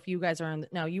 So if you guys are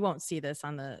no, you won't see this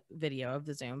on the video of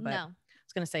the Zoom, but no. I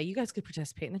was going to say, you guys could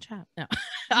participate in the chat. No.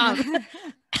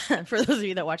 For those of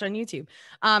you that watch on YouTube.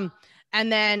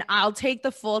 And then I'll take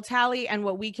the full tally, and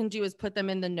what we can do is put them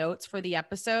in the notes for the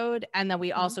episode. And then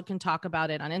we also can talk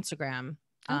about it on Instagram.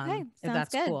 Okay. If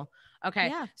that's good. Cool. Okay.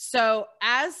 Yeah. So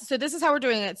this is how we're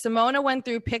doing it. Simona went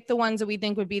through, picked the ones that we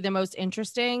think would be the most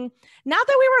interesting. Not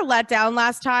that we were let down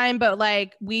last time, but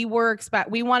like we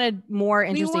wanted more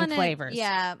interesting flavors.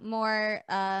 Yeah. More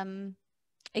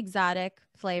exotic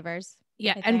flavors.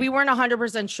 Yeah. And we weren't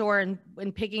 100% sure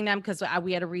in picking them because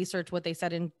we had to research what they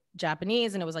said in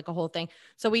Japanese, and it was like a whole thing.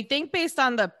 So we think based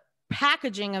on the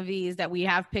packaging of these that we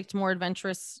have picked more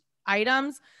adventurous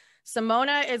items.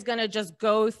 Simona is going to just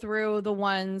go through the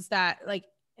ones that like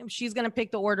she's going to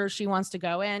pick the order she wants to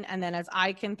go in. And then as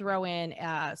I can throw in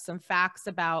some facts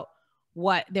about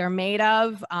what they're made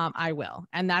of, I will.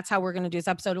 And that's how we're going to do this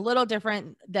episode. A little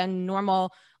different than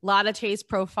normal. A lot of taste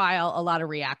profile, a lot of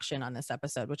reaction on this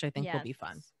episode, which I think will be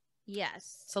fun.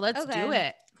 Yes. So let's do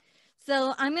it.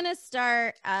 So I'm going to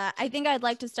start. I think I'd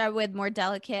like to start with more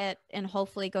delicate and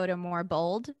hopefully go to more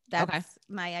bold. That's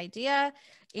my idea.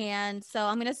 And so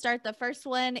I'm going to start. The first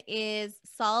one is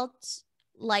salt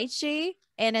lychee.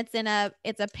 And it's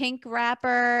a pink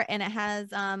wrapper, and it has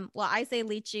well, I say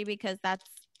lychee because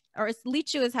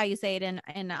lychee is how you say it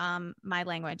in my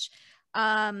language.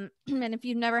 And if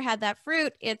you've never had that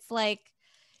fruit, it's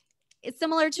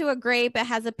similar to a grape. It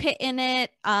has a pit in it.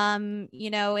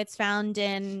 It's found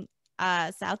in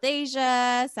South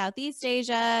Asia, Southeast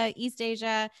Asia, East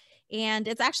Asia, and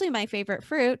it's actually my favorite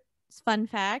fruit. It's fun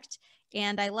fact,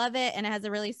 and I love it. And it has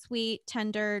a really sweet,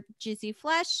 tender, juicy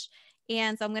flesh.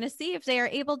 And so I'm going to see if they are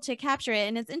able to capture it.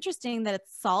 And it's interesting that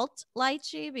it's salt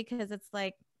lychee because it's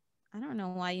like, I don't know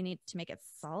why you need to make it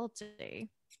salty,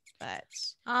 but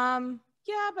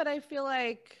yeah, but I feel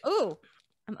like, oh,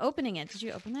 I'm opening it. Did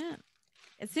you open it?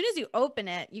 As soon as you open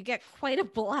it, you get quite a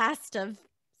blast of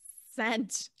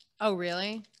scent. Oh,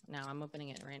 really? No, I'm opening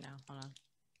it right now. Hold on.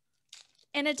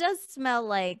 And it does smell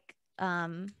like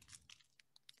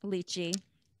lychee.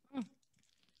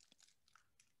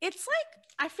 It's like,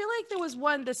 I feel like there was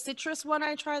the citrus one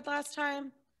I tried last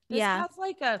time. This has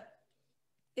like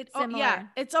it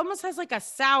almost has like a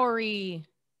soury.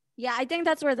 Yeah, I think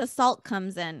that's where the salt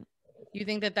comes in. You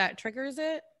think that triggers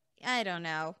it? I don't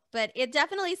know, but it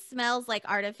definitely smells like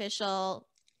artificial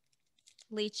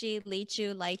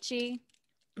lychee.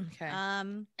 Okay.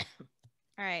 All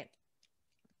right.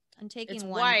 I'm taking it's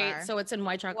one white, bar. so it's in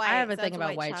white chocolate. I have a thing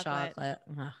about white chocolate.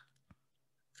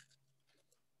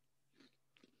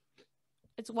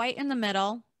 It's white in the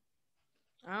middle.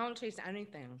 I don't taste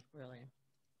anything really.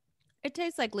 It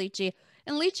tastes like lychee,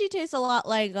 and lychee tastes a lot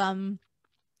like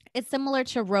it's similar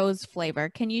to rose flavor.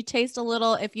 Can you taste a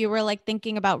little? If you were like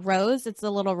thinking about rose, it's a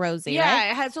little rosy. Yeah,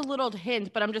 right? It has a little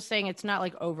hint, but I'm just saying it's not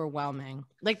like overwhelming.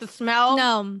 Like the smell,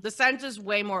 no, the scent is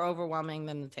way more overwhelming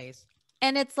than the taste.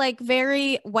 And it's like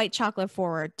very white chocolate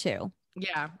forward too.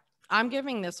 Yeah, I'm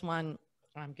giving this one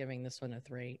a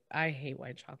 3. I hate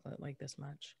white chocolate like this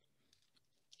much.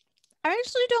 I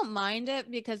actually don't mind it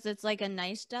because it's like a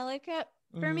nice delicate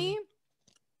for me.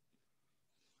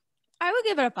 I would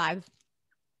give it a 5.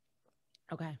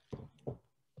 Okay.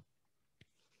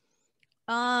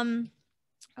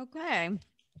 Okay.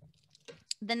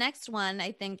 The next one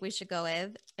I think we should go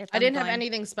with. I didn't have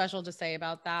anything special to say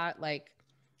about that. Like,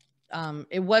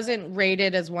 it wasn't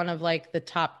rated as one of like the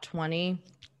top 20.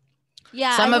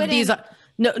 Yeah. Some of these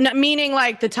no, meaning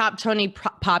like the top 20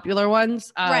 popular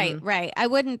ones. Right. I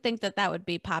wouldn't think that would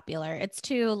be popular. It's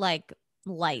too like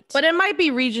light. But it might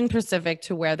be region specific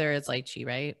to where there is lychee,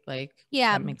 right? Like,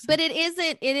 yeah, that makes sense. But it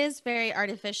is very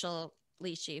artificial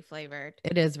lychee flavored.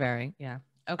 It is very, yeah.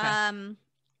 Okay.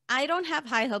 I don't have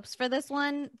high hopes for this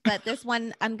one, but this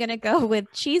one I'm going to go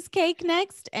with Cheesecake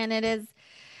next. And it is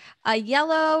a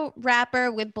yellow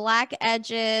wrapper with black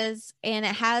edges. And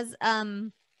it has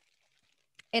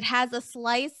a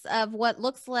slice of what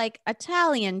looks like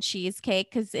Italian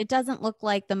cheesecake because it doesn't look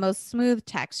like the most smooth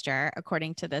texture,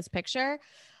 according to this picture.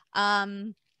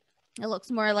 It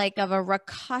looks more like of a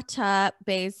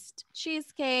ricotta-based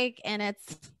cheesecake, and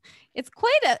it's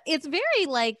very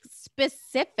like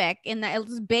specific in that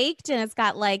it's baked and it's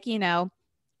got like, a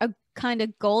kind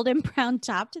of golden brown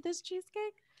top to this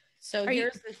cheesecake. So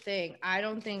here's the thing. I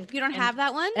don't think you don't have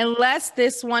that one unless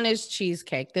this one is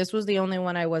cheesecake. This was the only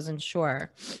one I wasn't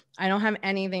sure. I don't have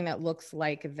anything that looks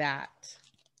like that.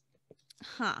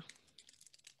 Huh.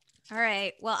 All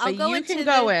right. Well, You can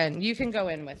go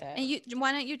in with it. And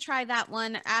why don't you try that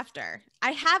one after?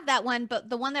 I have that one, but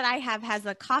the one that I have has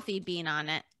a coffee bean on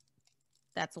it.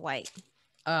 That's white.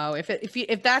 Oh,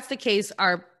 if that's the case,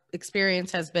 our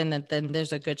experience has been that then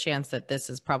there's a good chance that this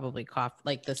is probably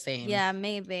like the same. Yeah,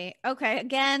 maybe. Okay.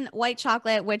 Again, white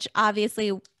chocolate, which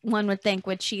obviously one would think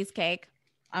with cheesecake.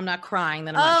 I'm not crying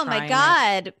that I'm not trying. Oh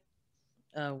my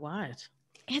God. What?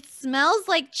 It smells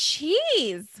like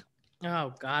cheese.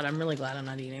 Oh God, I'm really glad I'm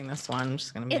not eating this one. I'm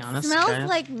just gonna be honest. It smells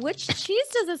like, which cheese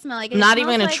does it smell like? I'm not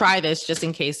even gonna try this just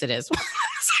in case it is.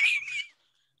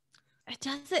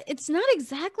 It's not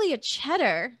exactly a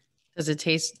cheddar. Does it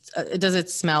taste? Does it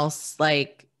smell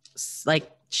like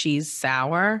cheese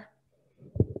sour?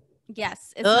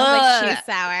 Yes, it smells like cheese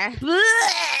sour.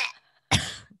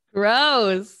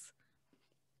 Gross.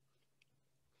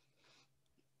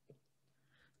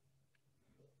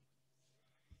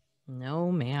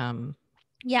 No, ma'am.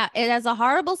 Yeah, it has a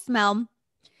horrible smell,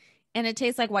 and it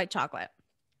tastes like white chocolate.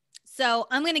 So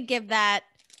I'm gonna give that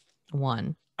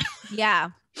 1. Yeah.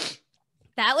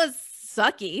 That was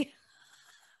sucky.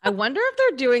 I wonder if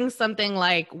they're doing something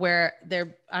like where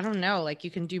they're, I don't know, like you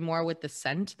can do more with the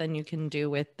scent than you can do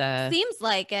with the. Seems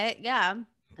like it. Yeah.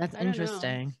 That's I don't know.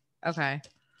 interesting. Okay.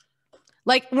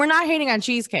 Like we're not hating on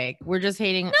cheesecake. We're just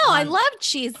hating. No, I love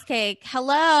cheesecake.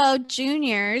 Hello,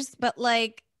 juniors. But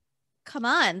like, come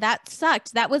on. That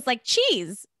sucked. That was like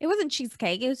cheese. It wasn't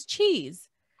cheesecake. It was cheese.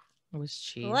 It was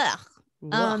cheese.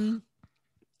 Ugh.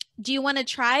 Do you want to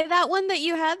try that one that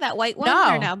you had, that white one?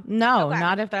 No, Okay.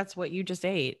 not if that's what you just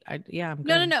ate. I'm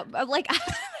good. No. Like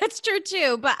that's true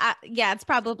too, but yeah, it's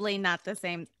probably not the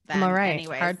same. Then, I'm all right.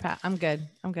 Anyways. Hard pass. I'm good.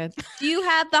 Do you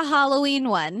have the Halloween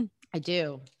one? I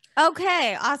do.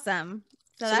 Okay, awesome.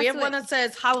 So we have one that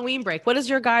says Halloween break. What does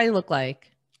your guy look like?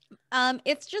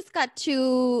 It's just got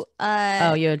two. You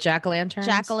have jack-o'-lanterns.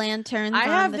 Jack-o'-lanterns. I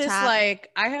have this top.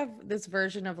 I have this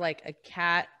version of like a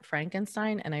cat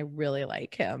Frankenstein, and I really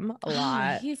like him a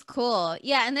lot. He's cool.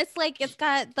 Yeah, and this like it's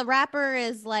got the wrapper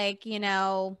is like an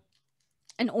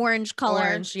orange color.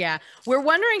 Orange, yeah. We're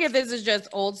wondering if this is just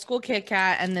old school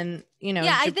KitKat, and then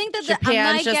yeah, I think that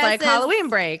Japan's just like Halloween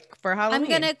break for Halloween.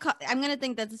 I'm gonna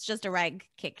think that it's just a reg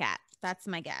KitKat. That's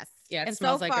my guess. Yeah, it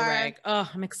smells like a reg. Oh,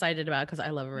 I'm excited about it because I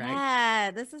love a reg.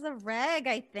 Yeah, this is a reg,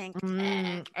 I think.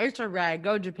 It's a reg.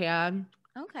 Go Japan.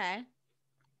 Okay.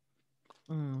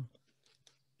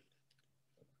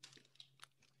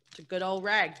 It's a good old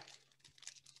reg.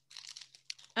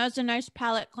 That's a nice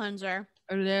palate cleanser.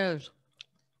 It is.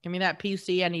 Give me that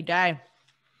PC any day.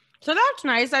 So that's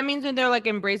nice. That means that they're like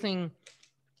embracing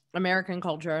American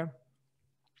culture.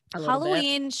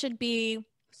 Halloween should be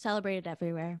celebrated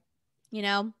everywhere.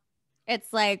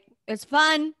 It's like, it's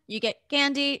fun. You get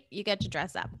candy. You get to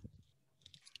dress up.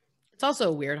 It's also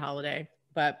a weird holiday,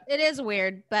 but it is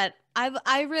weird. But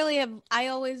I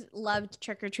always loved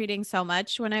trick-or-treating so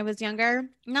much when I was younger.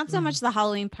 Not so much the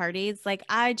Halloween parties. Like,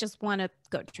 I just want to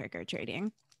go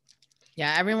trick-or-treating.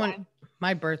 Yeah, everyone.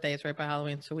 My birthday is right by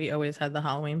Halloween, so we always had the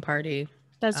Halloween party.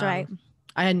 That's right.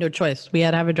 I had no choice. We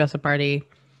had to have a dress-up party.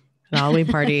 The Halloween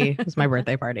party was my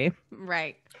birthday party.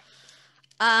 Right.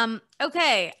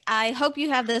 Okay. I hope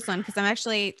you have this one because I'm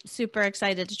actually super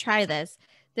excited to try this.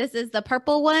 This is the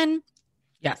purple one.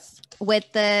 Yes.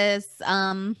 With this.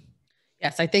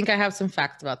 Yes, I think I have some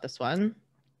facts about this one.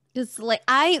 Just like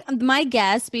my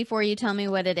guess before you tell me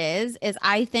what it is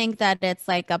I think that it's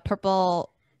like a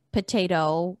purple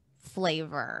potato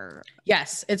flavor.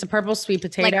 Yes, it's a purple sweet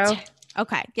potato.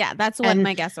 Okay. Yeah, that's what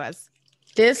my guess was.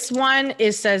 This one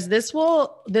says this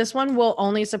one will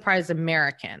only surprise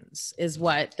Americans is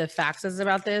what the facts is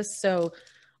about this. So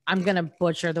I'm gonna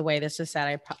butcher the way this is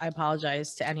said. I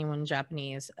apologize to anyone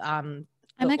Japanese. I'm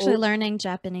actually learning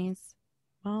Japanese.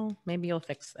 Well, maybe you'll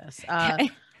fix this.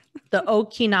 Okay. The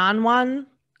Okinawa one,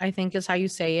 I think is how you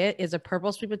say it, is a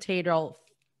purple sweet potato.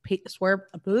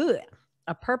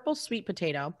 A purple sweet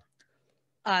potato.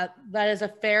 That is a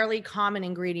fairly common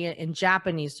ingredient in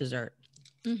Japanese dessert.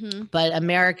 But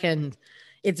American,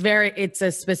 it's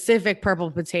a specific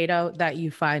purple potato that you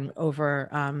find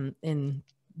over in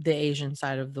the Asian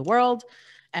side of the world,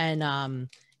 and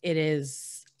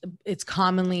it's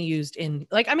commonly used in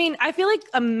I feel like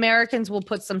Americans will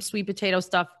put some sweet potato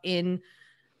stuff in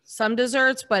some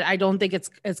desserts, but I don't think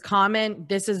it's common.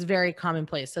 This is very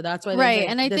commonplace, so that's why. Right,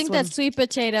 and I think that sweet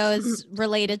potato is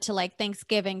related to like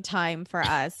Thanksgiving time for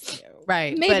us.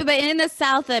 Right, maybe, but in the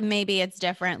South, maybe it's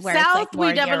different. Where South, it's like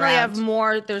we definitely have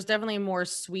more. There's definitely more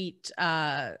sweet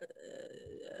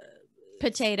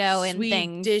potato and sweet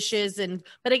things dishes,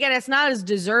 but again, it's not as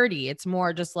desserty. It's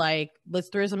more just like let's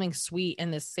throw something sweet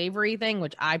in this savory thing,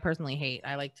 which I personally hate.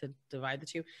 I like to divide the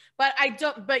two, but I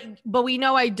don't. But we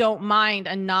know I don't mind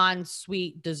a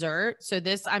non-sweet dessert. So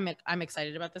this, I'm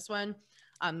excited about this one.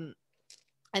 And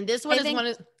this one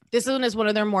This one is one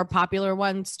of their more popular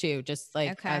ones too, just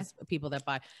like as people that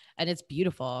buy. And it's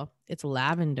beautiful. It's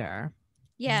lavender.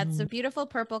 Yeah, it's a beautiful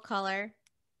purple color.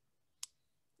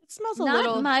 It smells a Not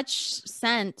little. Not much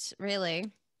scent, really.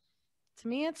 To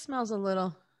me, it smells a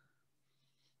little.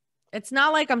 It's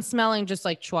not like I'm smelling just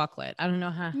like chocolate. I don't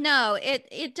know how. No,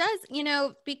 it does,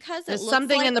 because there's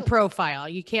something in the profile.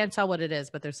 You can't tell what it is,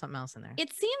 but there's something else in there.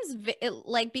 It seems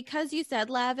like because you said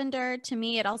lavender, to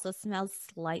me, it also smells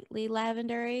slightly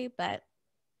lavendery, but.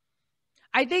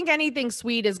 I think anything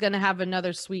sweet is going to have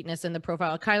another sweetness in the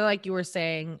profile. Kind of like you were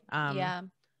saying. Yeah.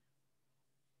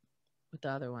 With the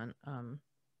other one.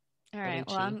 All right.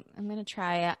 Well, I'm going to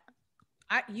try it.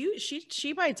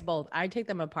 She bites both. I take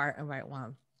them apart and bite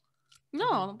one.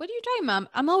 No, what are you talking about?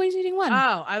 I'm always eating one.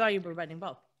 Oh, I thought you were biting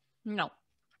both. No.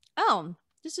 Oh,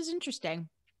 this is interesting.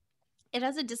 It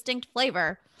has a distinct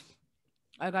flavor.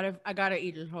 I gotta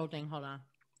eat this whole thing. Hold on.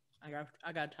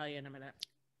 I gotta tell you in a minute.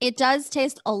 It does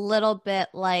taste a little bit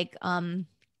like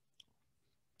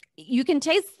you can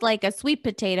taste like a sweet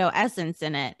potato essence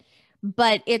in it,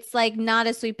 but it's like not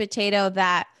a sweet potato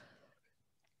that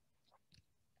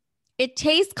it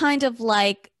tastes kind of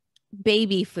like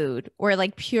baby food or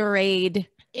like pureed.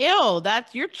 Ew,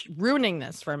 you're ruining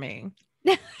this for me.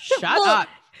 Shut up.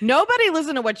 Nobody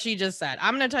listen to what she just said.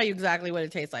 I'm going to tell you exactly what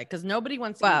it tastes like because nobody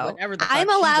wants to eat whatever the fuck I'm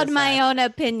allowed she my said. own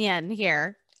opinion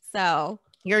here. So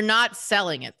you're not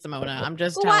selling it, Simona. I'm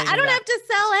just telling you. I don't have to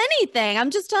sell anything.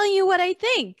 I'm just telling you what I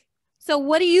think. So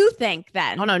what do you think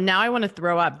then? Oh no, now I want to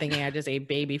throw up thinking I just ate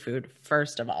baby food,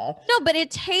 first of all. No, but it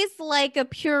tastes like a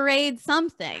pureed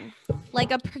something,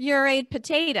 like a pureed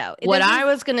potato. What I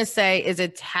was going to say is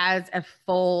it has a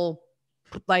full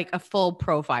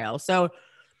profile. So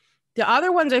the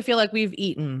other ones I feel like we've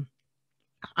eaten,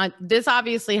 this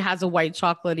obviously has a white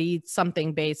chocolatey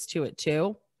something base to it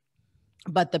too.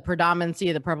 But the predominancy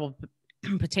of the purple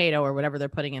potato or whatever they're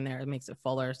putting in there, it makes it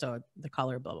fuller. So the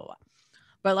color, blah, blah, blah.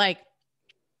 But like,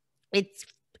 it's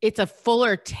a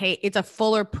fuller it's a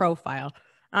fuller profile.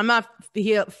 I'm not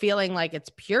feeling like it's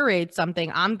pureed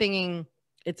something. I'm thinking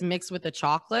it's mixed with the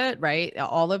chocolate, right?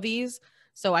 All of these.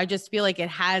 So I just feel like it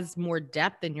has more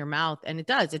depth in your mouth, and it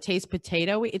does. It tastes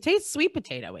potatoey. It tastes sweet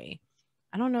potatoey.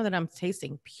 I don't know that I'm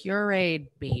tasting pureed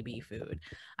baby food.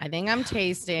 I think I'm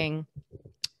tasting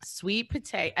sweet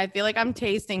potato. I feel like I'm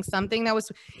tasting something that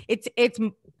was.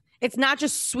 It's not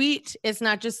just sweet. It's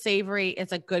not just savory.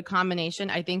 It's a good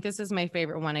combination. I think this is my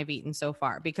favorite one I've eaten so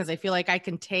far because I feel like I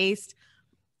can taste.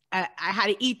 I had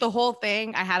to eat the whole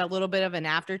thing. I had a little bit of an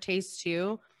aftertaste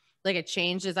too. Like it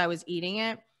changed as I was eating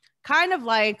it. Kind of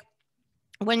like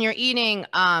when you're eating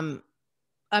a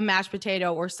mashed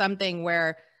potato or something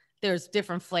where there's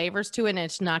different flavors to it and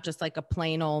it's not just like a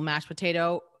plain old mashed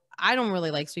potato. I don't really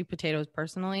like sweet potatoes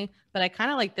personally, but I kind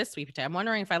of like this sweet potato. I'm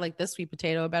wondering if I like this sweet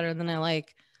potato better than I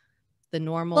like the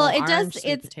normal. Well, it does.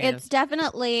 It's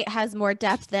definitely has more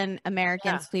depth than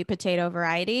American sweet potato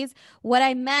varieties. What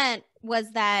I meant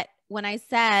was that when I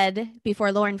said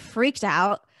before Lauren freaked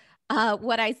out,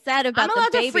 what I said about I'm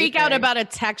allowed to freak out about a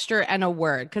texture and a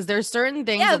word because there's certain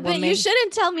things. Yeah, but you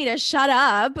shouldn't tell me to shut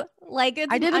up. Like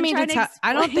I didn't mean to tell.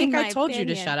 I don't think I told you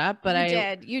to shut up,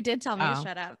 but you did tell me to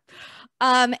shut up.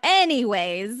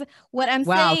 Anyways, what I'm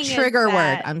saying trigger is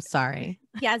word. I'm sorry.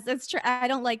 Yes, it's true. I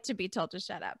don't like to be told to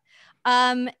shut up.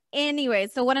 Anyway,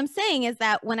 so what I'm saying is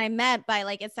that when I meant by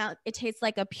like it tastes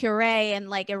like a puree and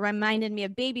like it reminded me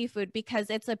of baby food because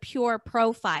it's a pure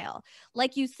profile.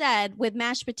 Like you said, with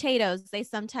mashed potatoes, they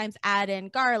sometimes add in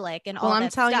garlic and all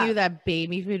that stuff. Well, I'm telling you that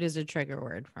baby food is a trigger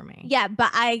word for me. Yeah,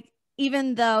 but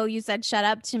even though you said shut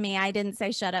up to me, I didn't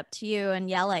say shut up to you and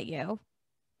yell at you.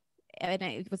 And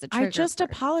it was a trigger. I just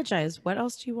apologized. What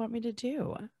else do you want me to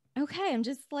do? Okay, I'm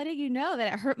just letting you know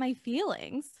that it hurt my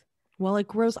feelings. Well, it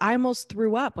grows. I almost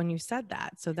threw up when you said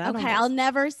that. So that okay. I'll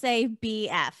never say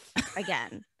BF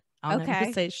again. I'll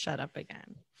never say shut up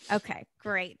again. Okay,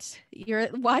 great. You're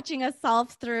watching us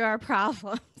solve through our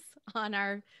problems on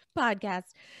our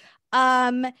podcast.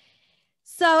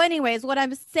 So, anyways, what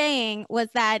I'm saying was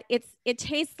that it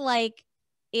tastes like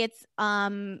it's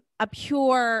a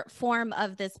pure form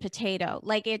of this potato.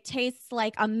 Like it tastes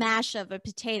like a mash of a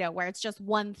potato where it's just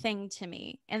one thing to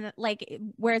me. And like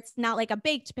where it's not like a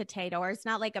baked potato or it's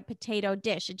not like a potato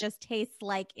dish. It just tastes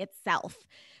like itself.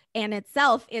 And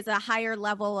itself is a higher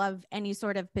level of any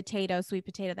sort of potato, sweet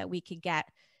potato that we could get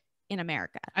in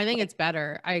America. I think it's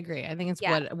better. I agree. I think it's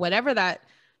whatever that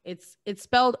it's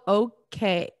spelled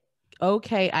Okinawan,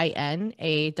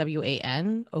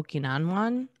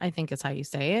 Okinawan, I think is how you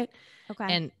say it. Okay.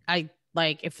 And I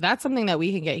like if that's something that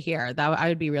we can get here, that I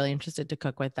would be really interested to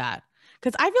cook with that.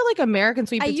 Because I feel like American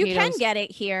sweet potatoes. You can get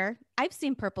it here. I've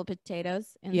seen purple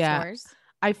potatoes in stores.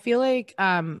 I feel like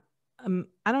I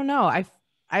don't know.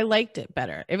 I liked it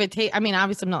better. If it tastes, I mean,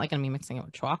 obviously I'm not like gonna be mixing it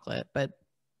with chocolate, but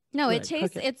no, it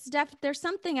tastes. It's there's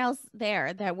something else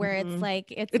there that where it's like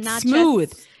it's not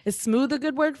smooth. Is smooth a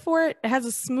good word for it? It has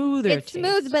a smoother. It's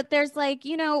smooth, but there's like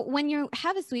when you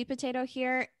have a sweet potato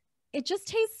here, it just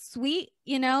tastes sweet.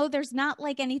 There's not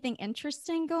like anything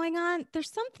interesting going on.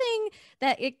 There's something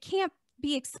that it can't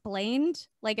be explained.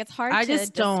 Like it's hard. I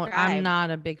just don't. I'm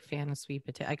not a big fan of sweet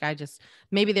potato. Like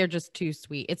maybe they're just too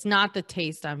sweet. It's not the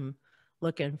taste I'm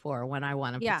looking for when I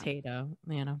want a potato.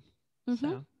 Mm-hmm.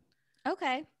 So.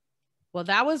 Okay. Well,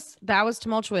 that was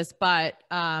tumultuous, but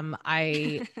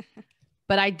I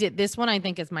did this one. I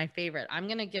think is my favorite. I'm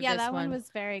gonna give this one. Yeah, that one was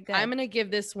very good. I'm gonna give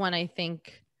this one. I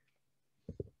think.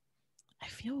 I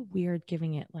feel weird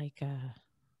giving it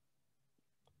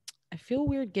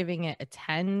a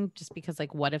 10 just because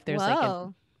like what if there's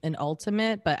an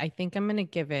ultimate, but I think I'm going to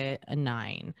give it a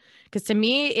 9 because to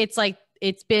me, it's like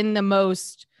it's been the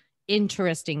most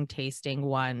interesting tasting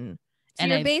one. So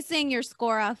you're basing your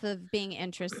score off of being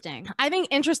interesting. I think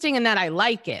interesting in that I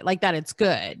like it, like that it's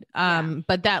good.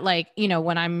 But that like, you know,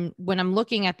 when I'm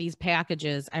looking at these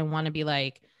packages, I want to be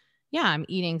like, yeah, I'm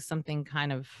eating something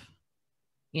kind of,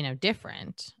 you know,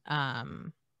 different. I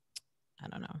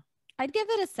don't know. I'd give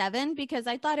it a 7 because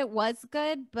I thought it was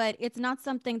good, but it's not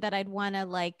something that I'd want to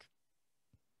like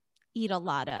eat a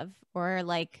lot of or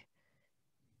like,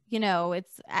 you know,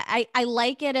 it's I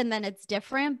like it and then it's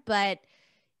different, but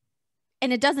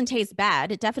and it doesn't taste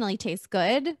bad. It definitely tastes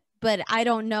good, but I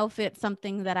don't know if it's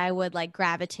something that I would like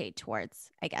gravitate towards,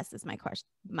 I guess is my question,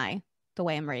 the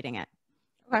way I'm rating it.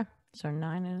 Okay. So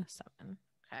 9 and a 7.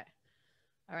 Okay.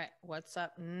 All right. What's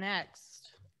up next?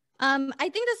 I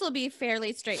think this will be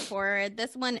fairly straightforward.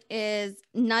 This one is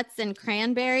nuts and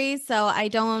cranberry. So I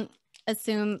don't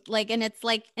assume like, and it's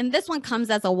like, and this one comes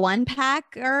as a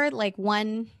 1-pack or like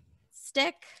 1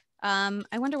 stick. I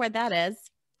wonder what that is.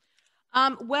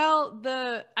 Well,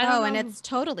 I don't know. And it's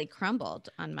totally crumbled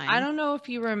on mine. I don't know if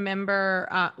you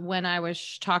remember when I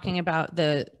was talking about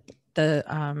the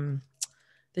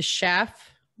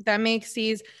chef that makes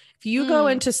these. If you go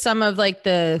into some of like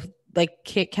the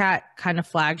KitKat kind of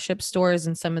flagship stores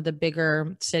in some of the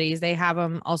bigger cities, they have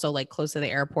them also like close to the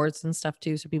airports and stuff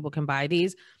too, so people can buy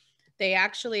these. They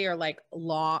actually are like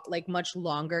much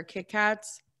longer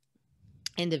KitKats,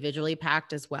 individually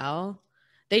packed as well.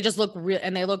 They just look real,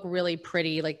 and they look really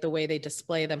pretty, like the way they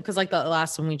display them. Because like the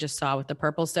last one we just saw with the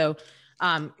purple. So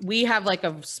we have like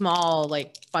a small,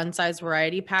 like fun size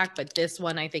variety pack, but this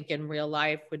one I think in real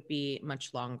life would be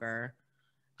much longer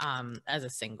as a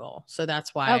single. So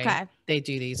that's why they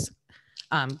do these.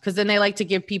 Because then they like to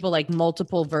give people like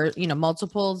multiple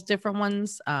different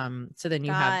ones. So then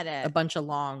you have a bunch of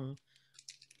long,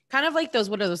 kind of like those.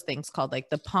 What are those things called? Like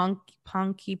the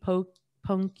punky.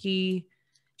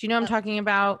 Do you know what I'm talking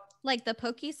about? Like the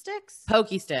pokey sticks?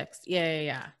 Pokey sticks.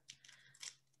 Yeah.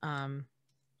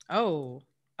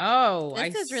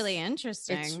 This is really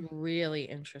interesting. It's really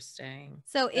interesting.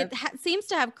 So it seems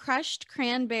to have crushed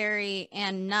cranberry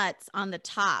and nuts on the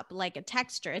top, like a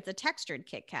texture. It's a textured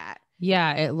Kit Kat.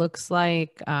 Yeah, it looks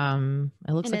like a mosaic.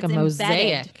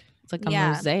 Embedded. It's like a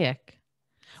mosaic.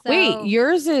 So, wait,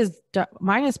 yours is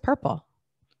mine is purple.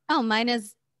 Oh, mine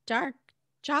is dark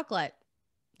chocolate.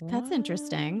 That's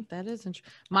interesting. That is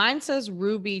interesting. Mine says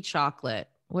ruby chocolate.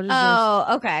 What is this? Oh,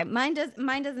 okay. Mine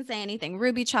doesn't say anything.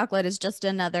 Ruby chocolate is just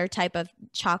another type of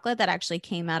chocolate that actually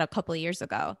came out a couple of years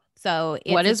ago. So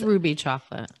what is ruby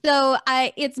chocolate? So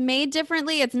it's made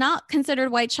differently. It's not considered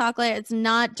white chocolate. It's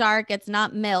not dark. It's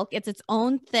not milk. It's its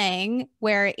own thing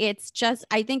where it's just,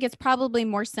 I think it's probably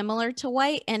more similar to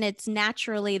white and it's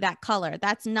naturally that color.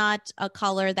 That's not a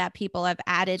color that people have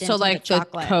added into like the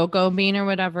chocolate. The cocoa bean or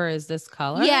whatever is this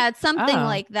color? Yeah, it's something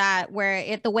like that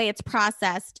where the way it's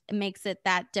processed makes it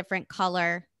that different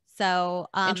color. So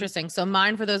interesting. So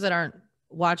mine, for those that aren't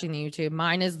watching the YouTube,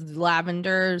 mine is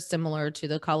lavender, similar to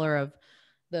the color of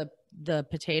the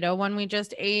potato one we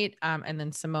just ate, and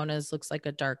then Simona's looks like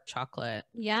a dark chocolate.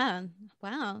 Yeah,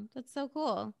 wow, that's so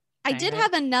cool. I did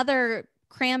have another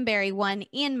cranberry one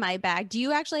in my bag. Do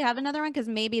you actually have another one? Because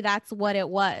maybe that's what it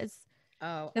was.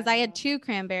 Oh, because I had 2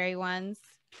 cranberry ones.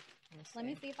 Let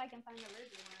me see if I can find the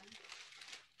ruby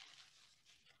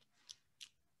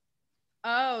one.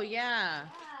 Oh yeah.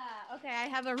 Okay, I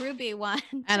have a ruby one.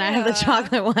 And I have the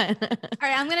chocolate one. All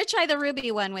right, I'm going to try the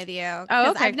ruby one with you.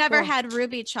 Oh, okay. I've never had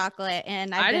ruby chocolate,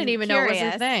 and I didn't even know it was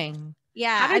a thing.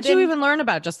 Yeah. How did you even learn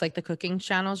about just like the cooking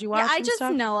channels you watch? Yeah, I just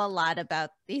know a lot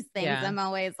about these things. Yeah. I'm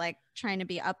always like trying to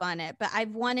be up on it, but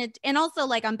I've wanted, and also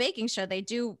like on baking show, they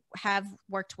do have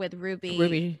worked with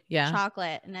ruby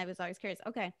chocolate, and I was always curious.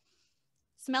 Okay,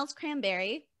 smells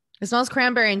cranberry. It smells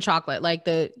cranberry and chocolate, like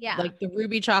the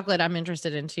ruby chocolate. I'm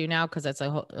interested in too now because it's a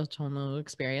whole new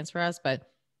experience for us. But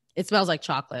it smells like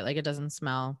chocolate, like it doesn't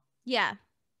smell. Yeah,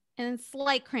 and it's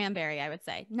slight cranberry, I would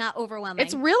say, not overwhelming.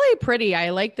 It's really pretty.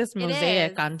 I like this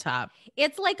mosaic on top.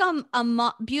 It's like a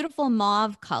beautiful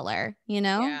mauve color. You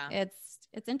know, yeah.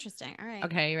 It's interesting. All right.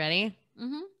 Okay, you ready?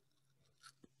 Mm-hmm.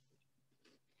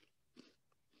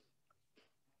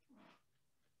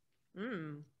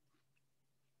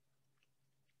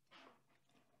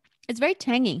 It's very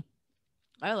tangy.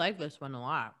 I like this one a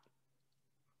lot.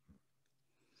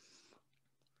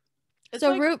 It's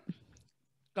so go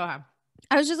ahead.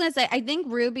 I was just going to say, I think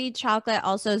ruby chocolate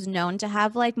also is known to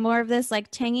have like more of this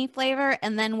like tangy flavor.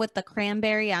 And then with the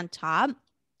cranberry on top,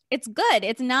 it's good.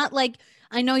 It's not like,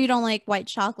 I know you don't like white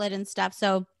chocolate and stuff.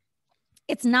 So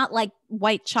it's not like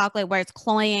white chocolate where it's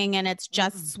cloying and it's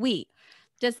just sweet.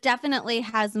 This definitely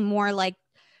has more like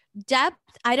depth.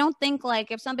 I don't think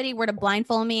like if somebody were to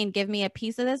blindfold me and give me a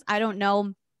piece of this, I don't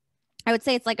know. I would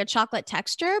say it's like a chocolate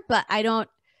texture, but I don't,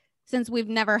 since we've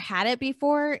never had it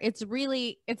before, it's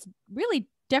really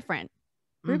different.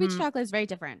 Ruby chocolate is very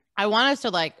different. I want us to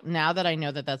like, now that I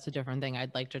know that that's a different thing,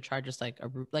 I'd like to try just like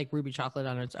like ruby chocolate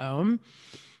on its own,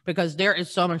 because there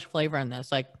is so much flavor in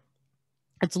this. Like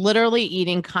it's literally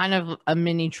eating kind of a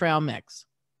mini trail mix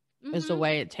is the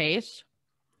way it tastes.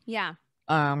 Yeah.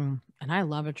 And I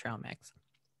love a trail mix.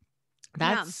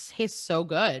 That tastes so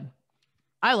good.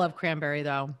 I love cranberry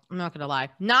though. I'm not gonna lie.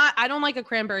 I don't like a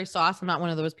cranberry sauce. I'm not one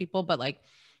of those people, but like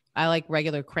I like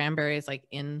regular cranberries like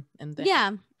in the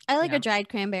Yeah. I like a dried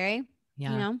cranberry.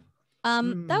 Yeah. You know?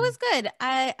 That was good.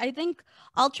 I think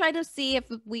I'll try to see if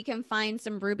we can find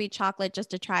some ruby chocolate just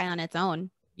to try on its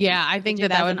own. Yeah, I think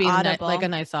that would be like a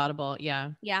nice audible.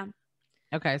 Yeah. Yeah.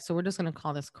 Okay, so we're just gonna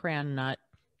call this cran nut.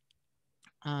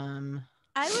 Can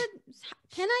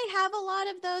I have a lot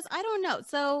of those? I don't know.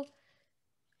 So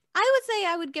I would say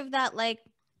I would give that like,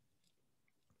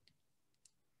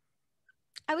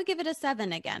 I would give it a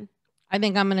 7 again. I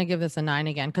think I'm gonna give this a 9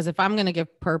 again, because if I'm gonna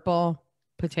give purple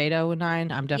potato a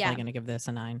 9, I'm definitely gonna give this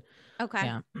a 9. Okay.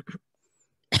 Yeah.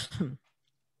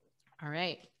 All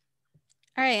right.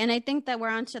 And I think that we're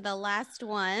on to the last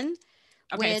one.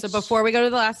 Okay, so before we go to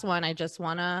the last one, I just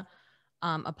want to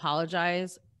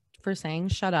apologize for saying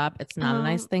shut up. It's not a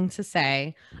nice thing to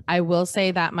say. I will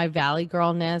say that my Valley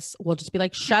girlness will just be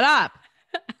like, shut up.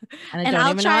 And I don't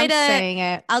even know I'm saying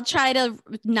it. I'll try to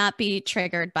not be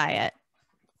triggered by it.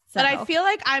 So. But I feel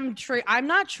like I'm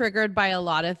not triggered by a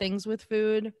lot of things with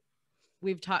food.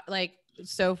 We've talked like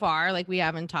so far, like we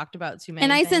haven't talked about too many.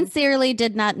 And I things. sincerely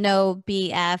did not know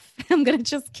BF. I'm going to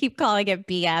just keep calling it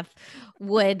BF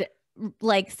would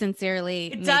like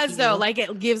sincerely. It does though. Like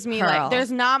it gives me like,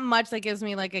 there's not much that gives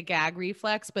me like a gag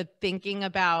reflex, but thinking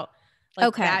about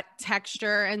like that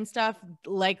texture and stuff,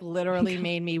 like literally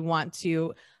made me want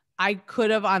to, I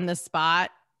could have on the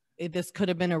spot. This could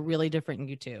have been a really different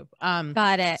YouTube.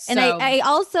 Got it. And I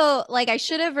also like, I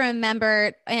should have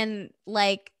remembered, and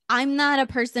like, I'm not a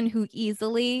person who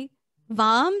easily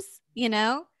voms, you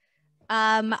know?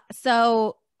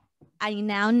 So I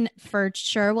now for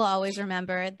sure will always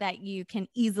remember that you can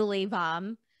easily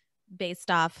vom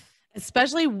based off.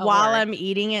 Especially while I'm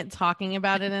eating it, talking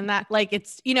about it, and that like,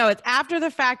 it's, you know, it's after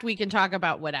the fact, we can talk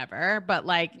about whatever, but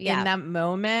like in that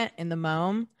moment, in the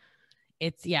moment,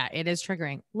 it is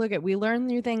triggering. Look we learn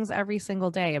new things every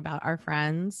single day about our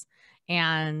friends.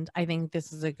 And I think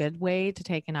this is a good way to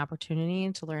take an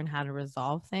opportunity to learn how to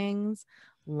resolve things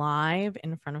live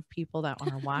in front of people that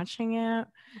are watching it.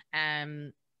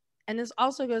 And this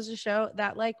also goes to show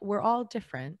that like we're all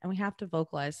different and we have to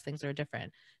vocalize things that are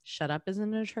different. Shut up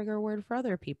isn't a trigger word for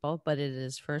other people, but it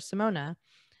is for Simona.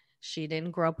 She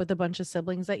didn't grow up with a bunch of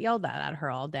siblings that yelled at her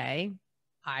all day.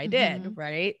 I did,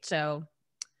 right? So,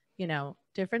 you know,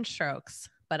 different strokes,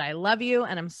 but I love you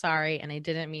and I'm sorry. And I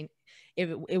didn't mean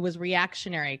it was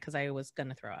reactionary because I was going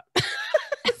to throw up.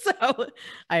 So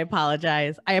I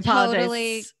apologize.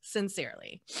 Totally.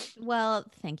 Sincerely. Well,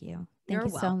 thank you. Thank you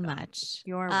so much.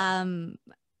 You're welcome.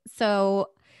 So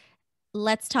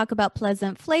let's talk about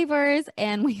pleasant flavors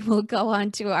and we will go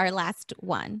on to our last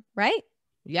one, right?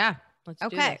 Yeah. Let's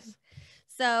do this.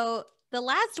 So the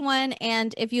last one,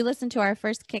 and if you listen to our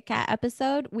first KitKat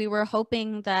episode, we were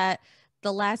hoping that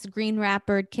the last green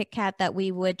wrappered KitKat that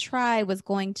we would try was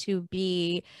going to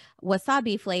be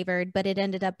wasabi flavored, but it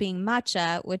ended up being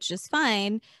matcha, which is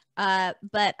fine.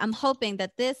 But I'm hoping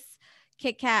that this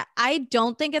KitKat, I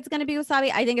don't think it's going to be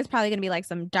wasabi. I think it's probably going to be like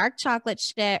some dark chocolate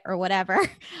shit or whatever.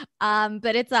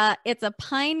 But it's a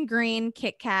pine green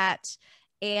KitKat,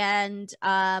 and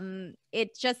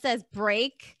it just says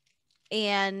break.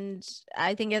 And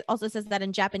I think it also says that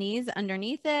in Japanese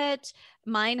underneath it.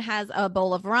 Mine has a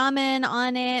bowl of ramen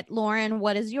on it. Lauren,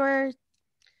 what does your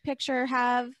picture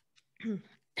have?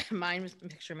 Mine's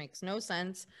picture makes no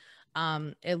sense.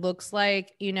 It looks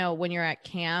like, you know, when you're at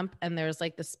camp and there's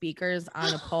like the speakers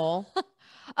on a pole.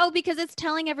 Oh, because it's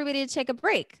telling everybody to take a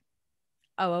break.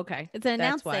 Oh, okay. It's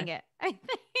announcing it. I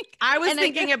think. I was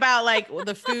thinking about like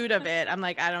the food of it. I'm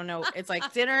like, I don't know. It's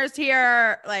like dinner's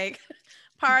here, like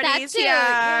parties here.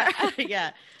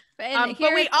 Yeah. But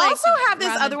we also have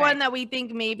this other one that we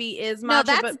think maybe is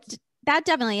matcha. No, that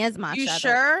definitely is matcha. You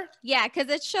sure? Yeah, because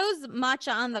it shows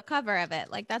matcha on the cover of it.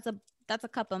 Like that's a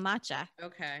cup of matcha.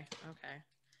 Okay.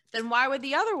 Then why would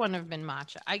the other one have been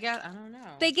matcha? I don't know.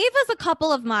 They gave us a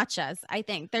couple of matchas, I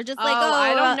think. They're just like,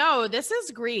 I don't know. This is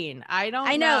green. I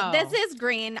know. This is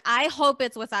green. I hope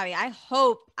it's wasabi. I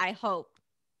hope.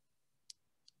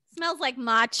 Smells like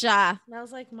matcha.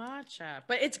 Smells like matcha,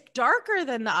 but it's darker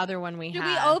than the other one we Should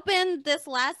had. we open this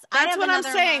last? That's what I'm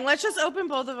saying. Let's just open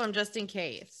both of them just in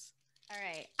case. All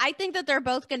right. I think that they're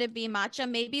both going to be matcha.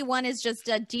 Maybe one is just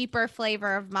a deeper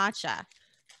flavor of matcha.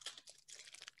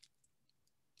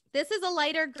 This is a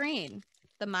lighter green.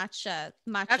 The matcha.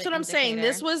 That's what I'm saying.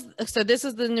 This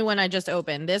is the new one I just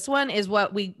opened. This one is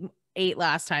what we ate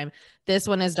last time. This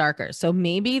one is darker. So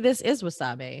maybe this is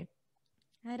wasabi.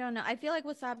 I don't know. I feel like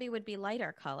wasabi would be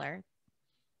lighter color.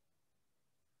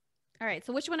 All right.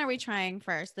 So which one are we trying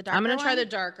first? The darker I'm going to try one? the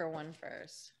darker one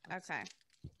first. Okay.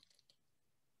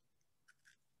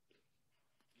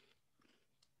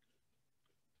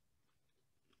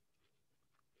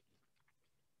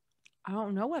 I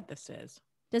don't know what this is.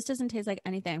 This doesn't taste like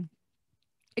anything.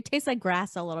 It tastes like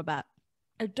grass a little bit.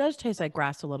 It does taste like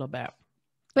grass a little bit.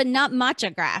 But not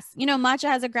matcha grass. You know, matcha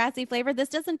has a grassy flavor. This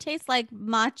doesn't taste like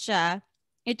matcha.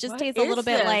 It just tastes a little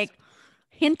bit like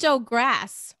Hinto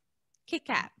grass.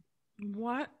 KitKat.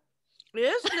 What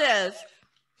is this?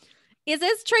 Is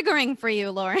this triggering for you,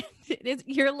 Lauren?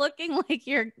 You're looking like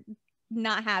you're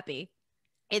not happy.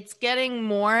 It's getting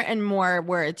more and more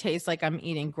where it tastes like I'm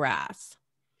eating grass.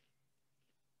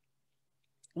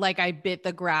 Like I bit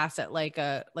the grass at like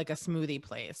a smoothie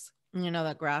place. You know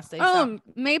that grass they sell?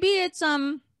 Maybe it's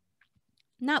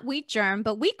not wheat germ,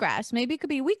 but wheatgrass. Maybe it could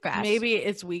be wheatgrass. Maybe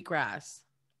it's wheatgrass.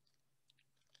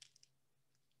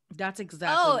 That's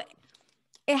exactly. Oh,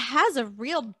 it has a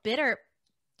real bitter.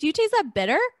 Do you taste that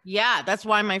bitter? Yeah, that's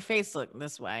why my face looked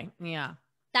this way. Yeah.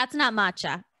 That's not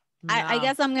matcha. No. I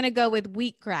guess I'm gonna go with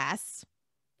wheatgrass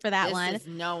for that one.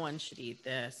 No one should eat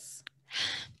this.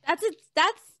 That's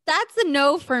a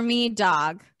no for me,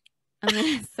 dog. I'm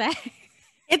gonna say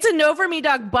it's a no for me,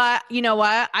 dog. But you know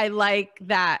what? I like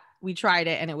that we tried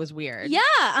it and it was weird. Yeah,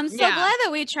 I'm so glad that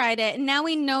we tried it. And now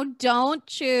we know don't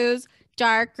choose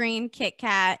dark green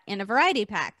KitKat in a variety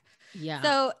pack. Yeah.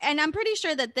 So, and I'm pretty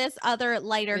sure that this other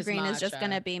lighter It's green is just matcha.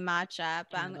 gonna be matcha.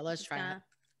 But Let's try it.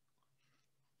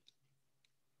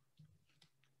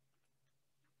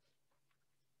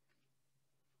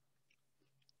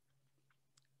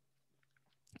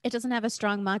 It doesn't have a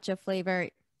strong matcha flavor.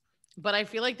 But I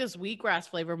feel like this wheatgrass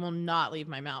flavor will not leave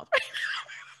my mouth.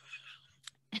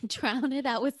 And drown it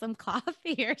out with some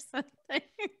coffee or something.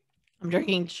 I'm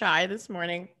drinking chai this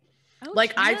morning. Oh,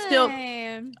 like I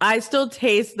still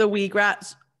taste the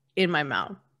wheatgrass in my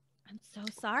mouth. I'm so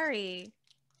sorry.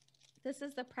 This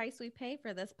is the price we pay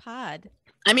for this pod.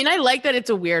 I mean, I like that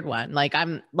it's a weird one. Like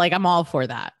I'm all for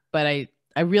that. But I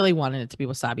really wanted it to be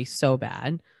wasabi so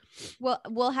bad. Well,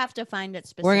 we'll have to find it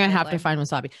specifically. We're going to have to find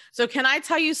wasabi. So can I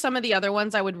tell you some of the other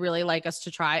ones I would really like us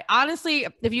to try? Honestly,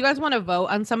 if you guys want to vote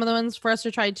on some of the ones for us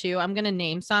to try too, I'm going to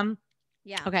name some.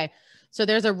 Yeah. Okay. So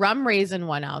there's a rum raisin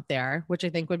one out there, which I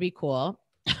think would be cool.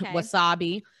 Okay.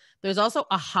 Wasabi. There's also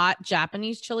a hot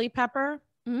Japanese chili pepper.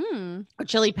 Or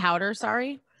chili powder,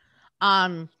 sorry.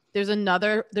 There's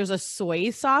a soy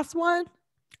sauce one.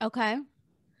 Okay.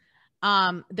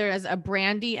 There's a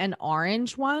brandy and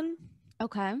orange one.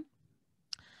 Okay.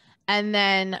 And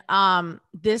then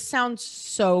this sounds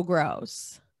so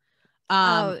gross.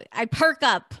 I perk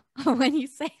up when you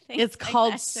say things. It's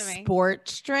called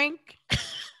sports drink.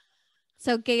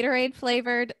 So Gatorade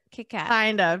flavored KitKat.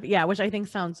 Kind of. Yeah, which I think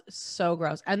sounds so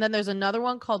gross. And then there's another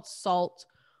one called salt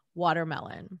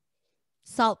watermelon.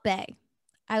 Salt Bay.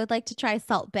 I would like to try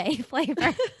Salt Bay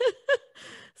flavor.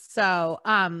 So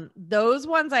those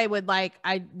ones I would like.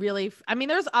 I mean,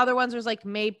 there's other ones. There's like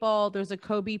maple. There's a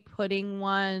Kobe pudding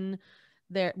one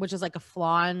there, which is like a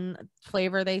flan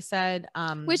flavor, they said.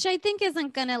 Which I think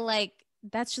isn't gonna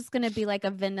that's just gonna be like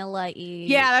a vanilla-y.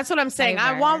 Yeah, that's what I'm saying.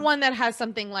 Flavor. I want one that has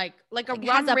something like a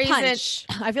rum raisin. Punch.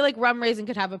 I feel like rum raisin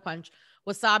could have a punch.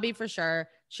 Wasabi for sure.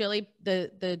 Chili,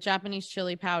 the Japanese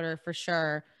chili powder for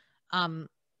sure.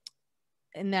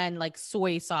 And then like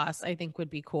soy sauce, I think would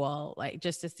be cool, like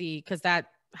just to see, because that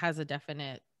has a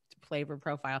definite flavor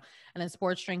profile. And then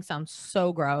sports drink sounds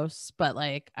so gross, but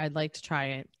like I'd like to try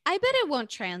it. I bet it won't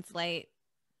translate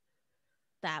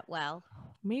that well.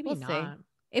 Maybe we'll not. See.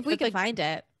 If we can find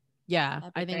it. Yeah,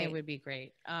 I think it would be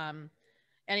great.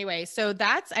 Anyway, so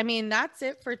that's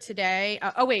it for today.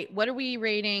 Oh wait, what are we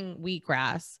rating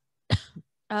wheatgrass?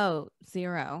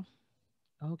 0.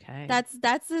 Okay.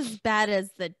 That's as bad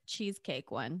as the cheesecake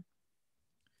one.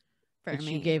 For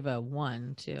me. You gave a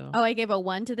 1 too. Oh, I gave a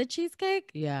 1 to the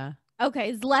cheesecake? Yeah. Okay,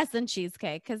 it's less than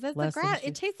cheesecake because that's the grass.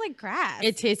 It tastes like grass.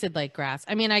 It tasted like grass.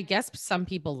 I mean, I guess some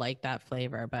people like that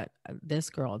flavor, but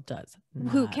this girl does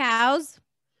not. Who, cows?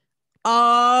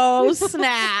 Oh,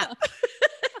 snap.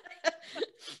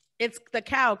 It's the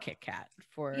cow KitKat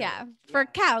for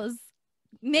cows.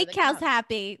 Make cows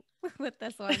happy with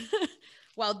this one.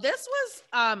 Well, this was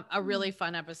a really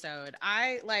fun episode.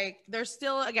 There's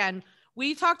still, again,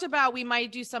 we talked about we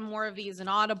might do some more of these in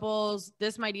audibles.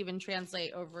 This might even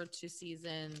translate over to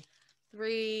season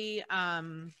 3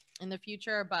 in the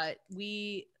future, but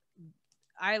this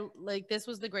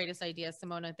was the greatest idea.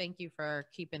 Simona, thank you for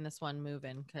keeping this one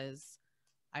moving because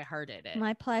I hearted it.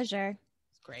 My pleasure.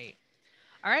 It's great.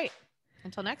 All right.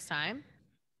 Until next time.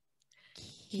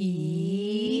 Keep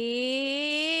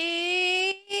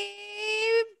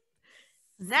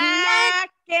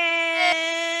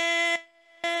snacking.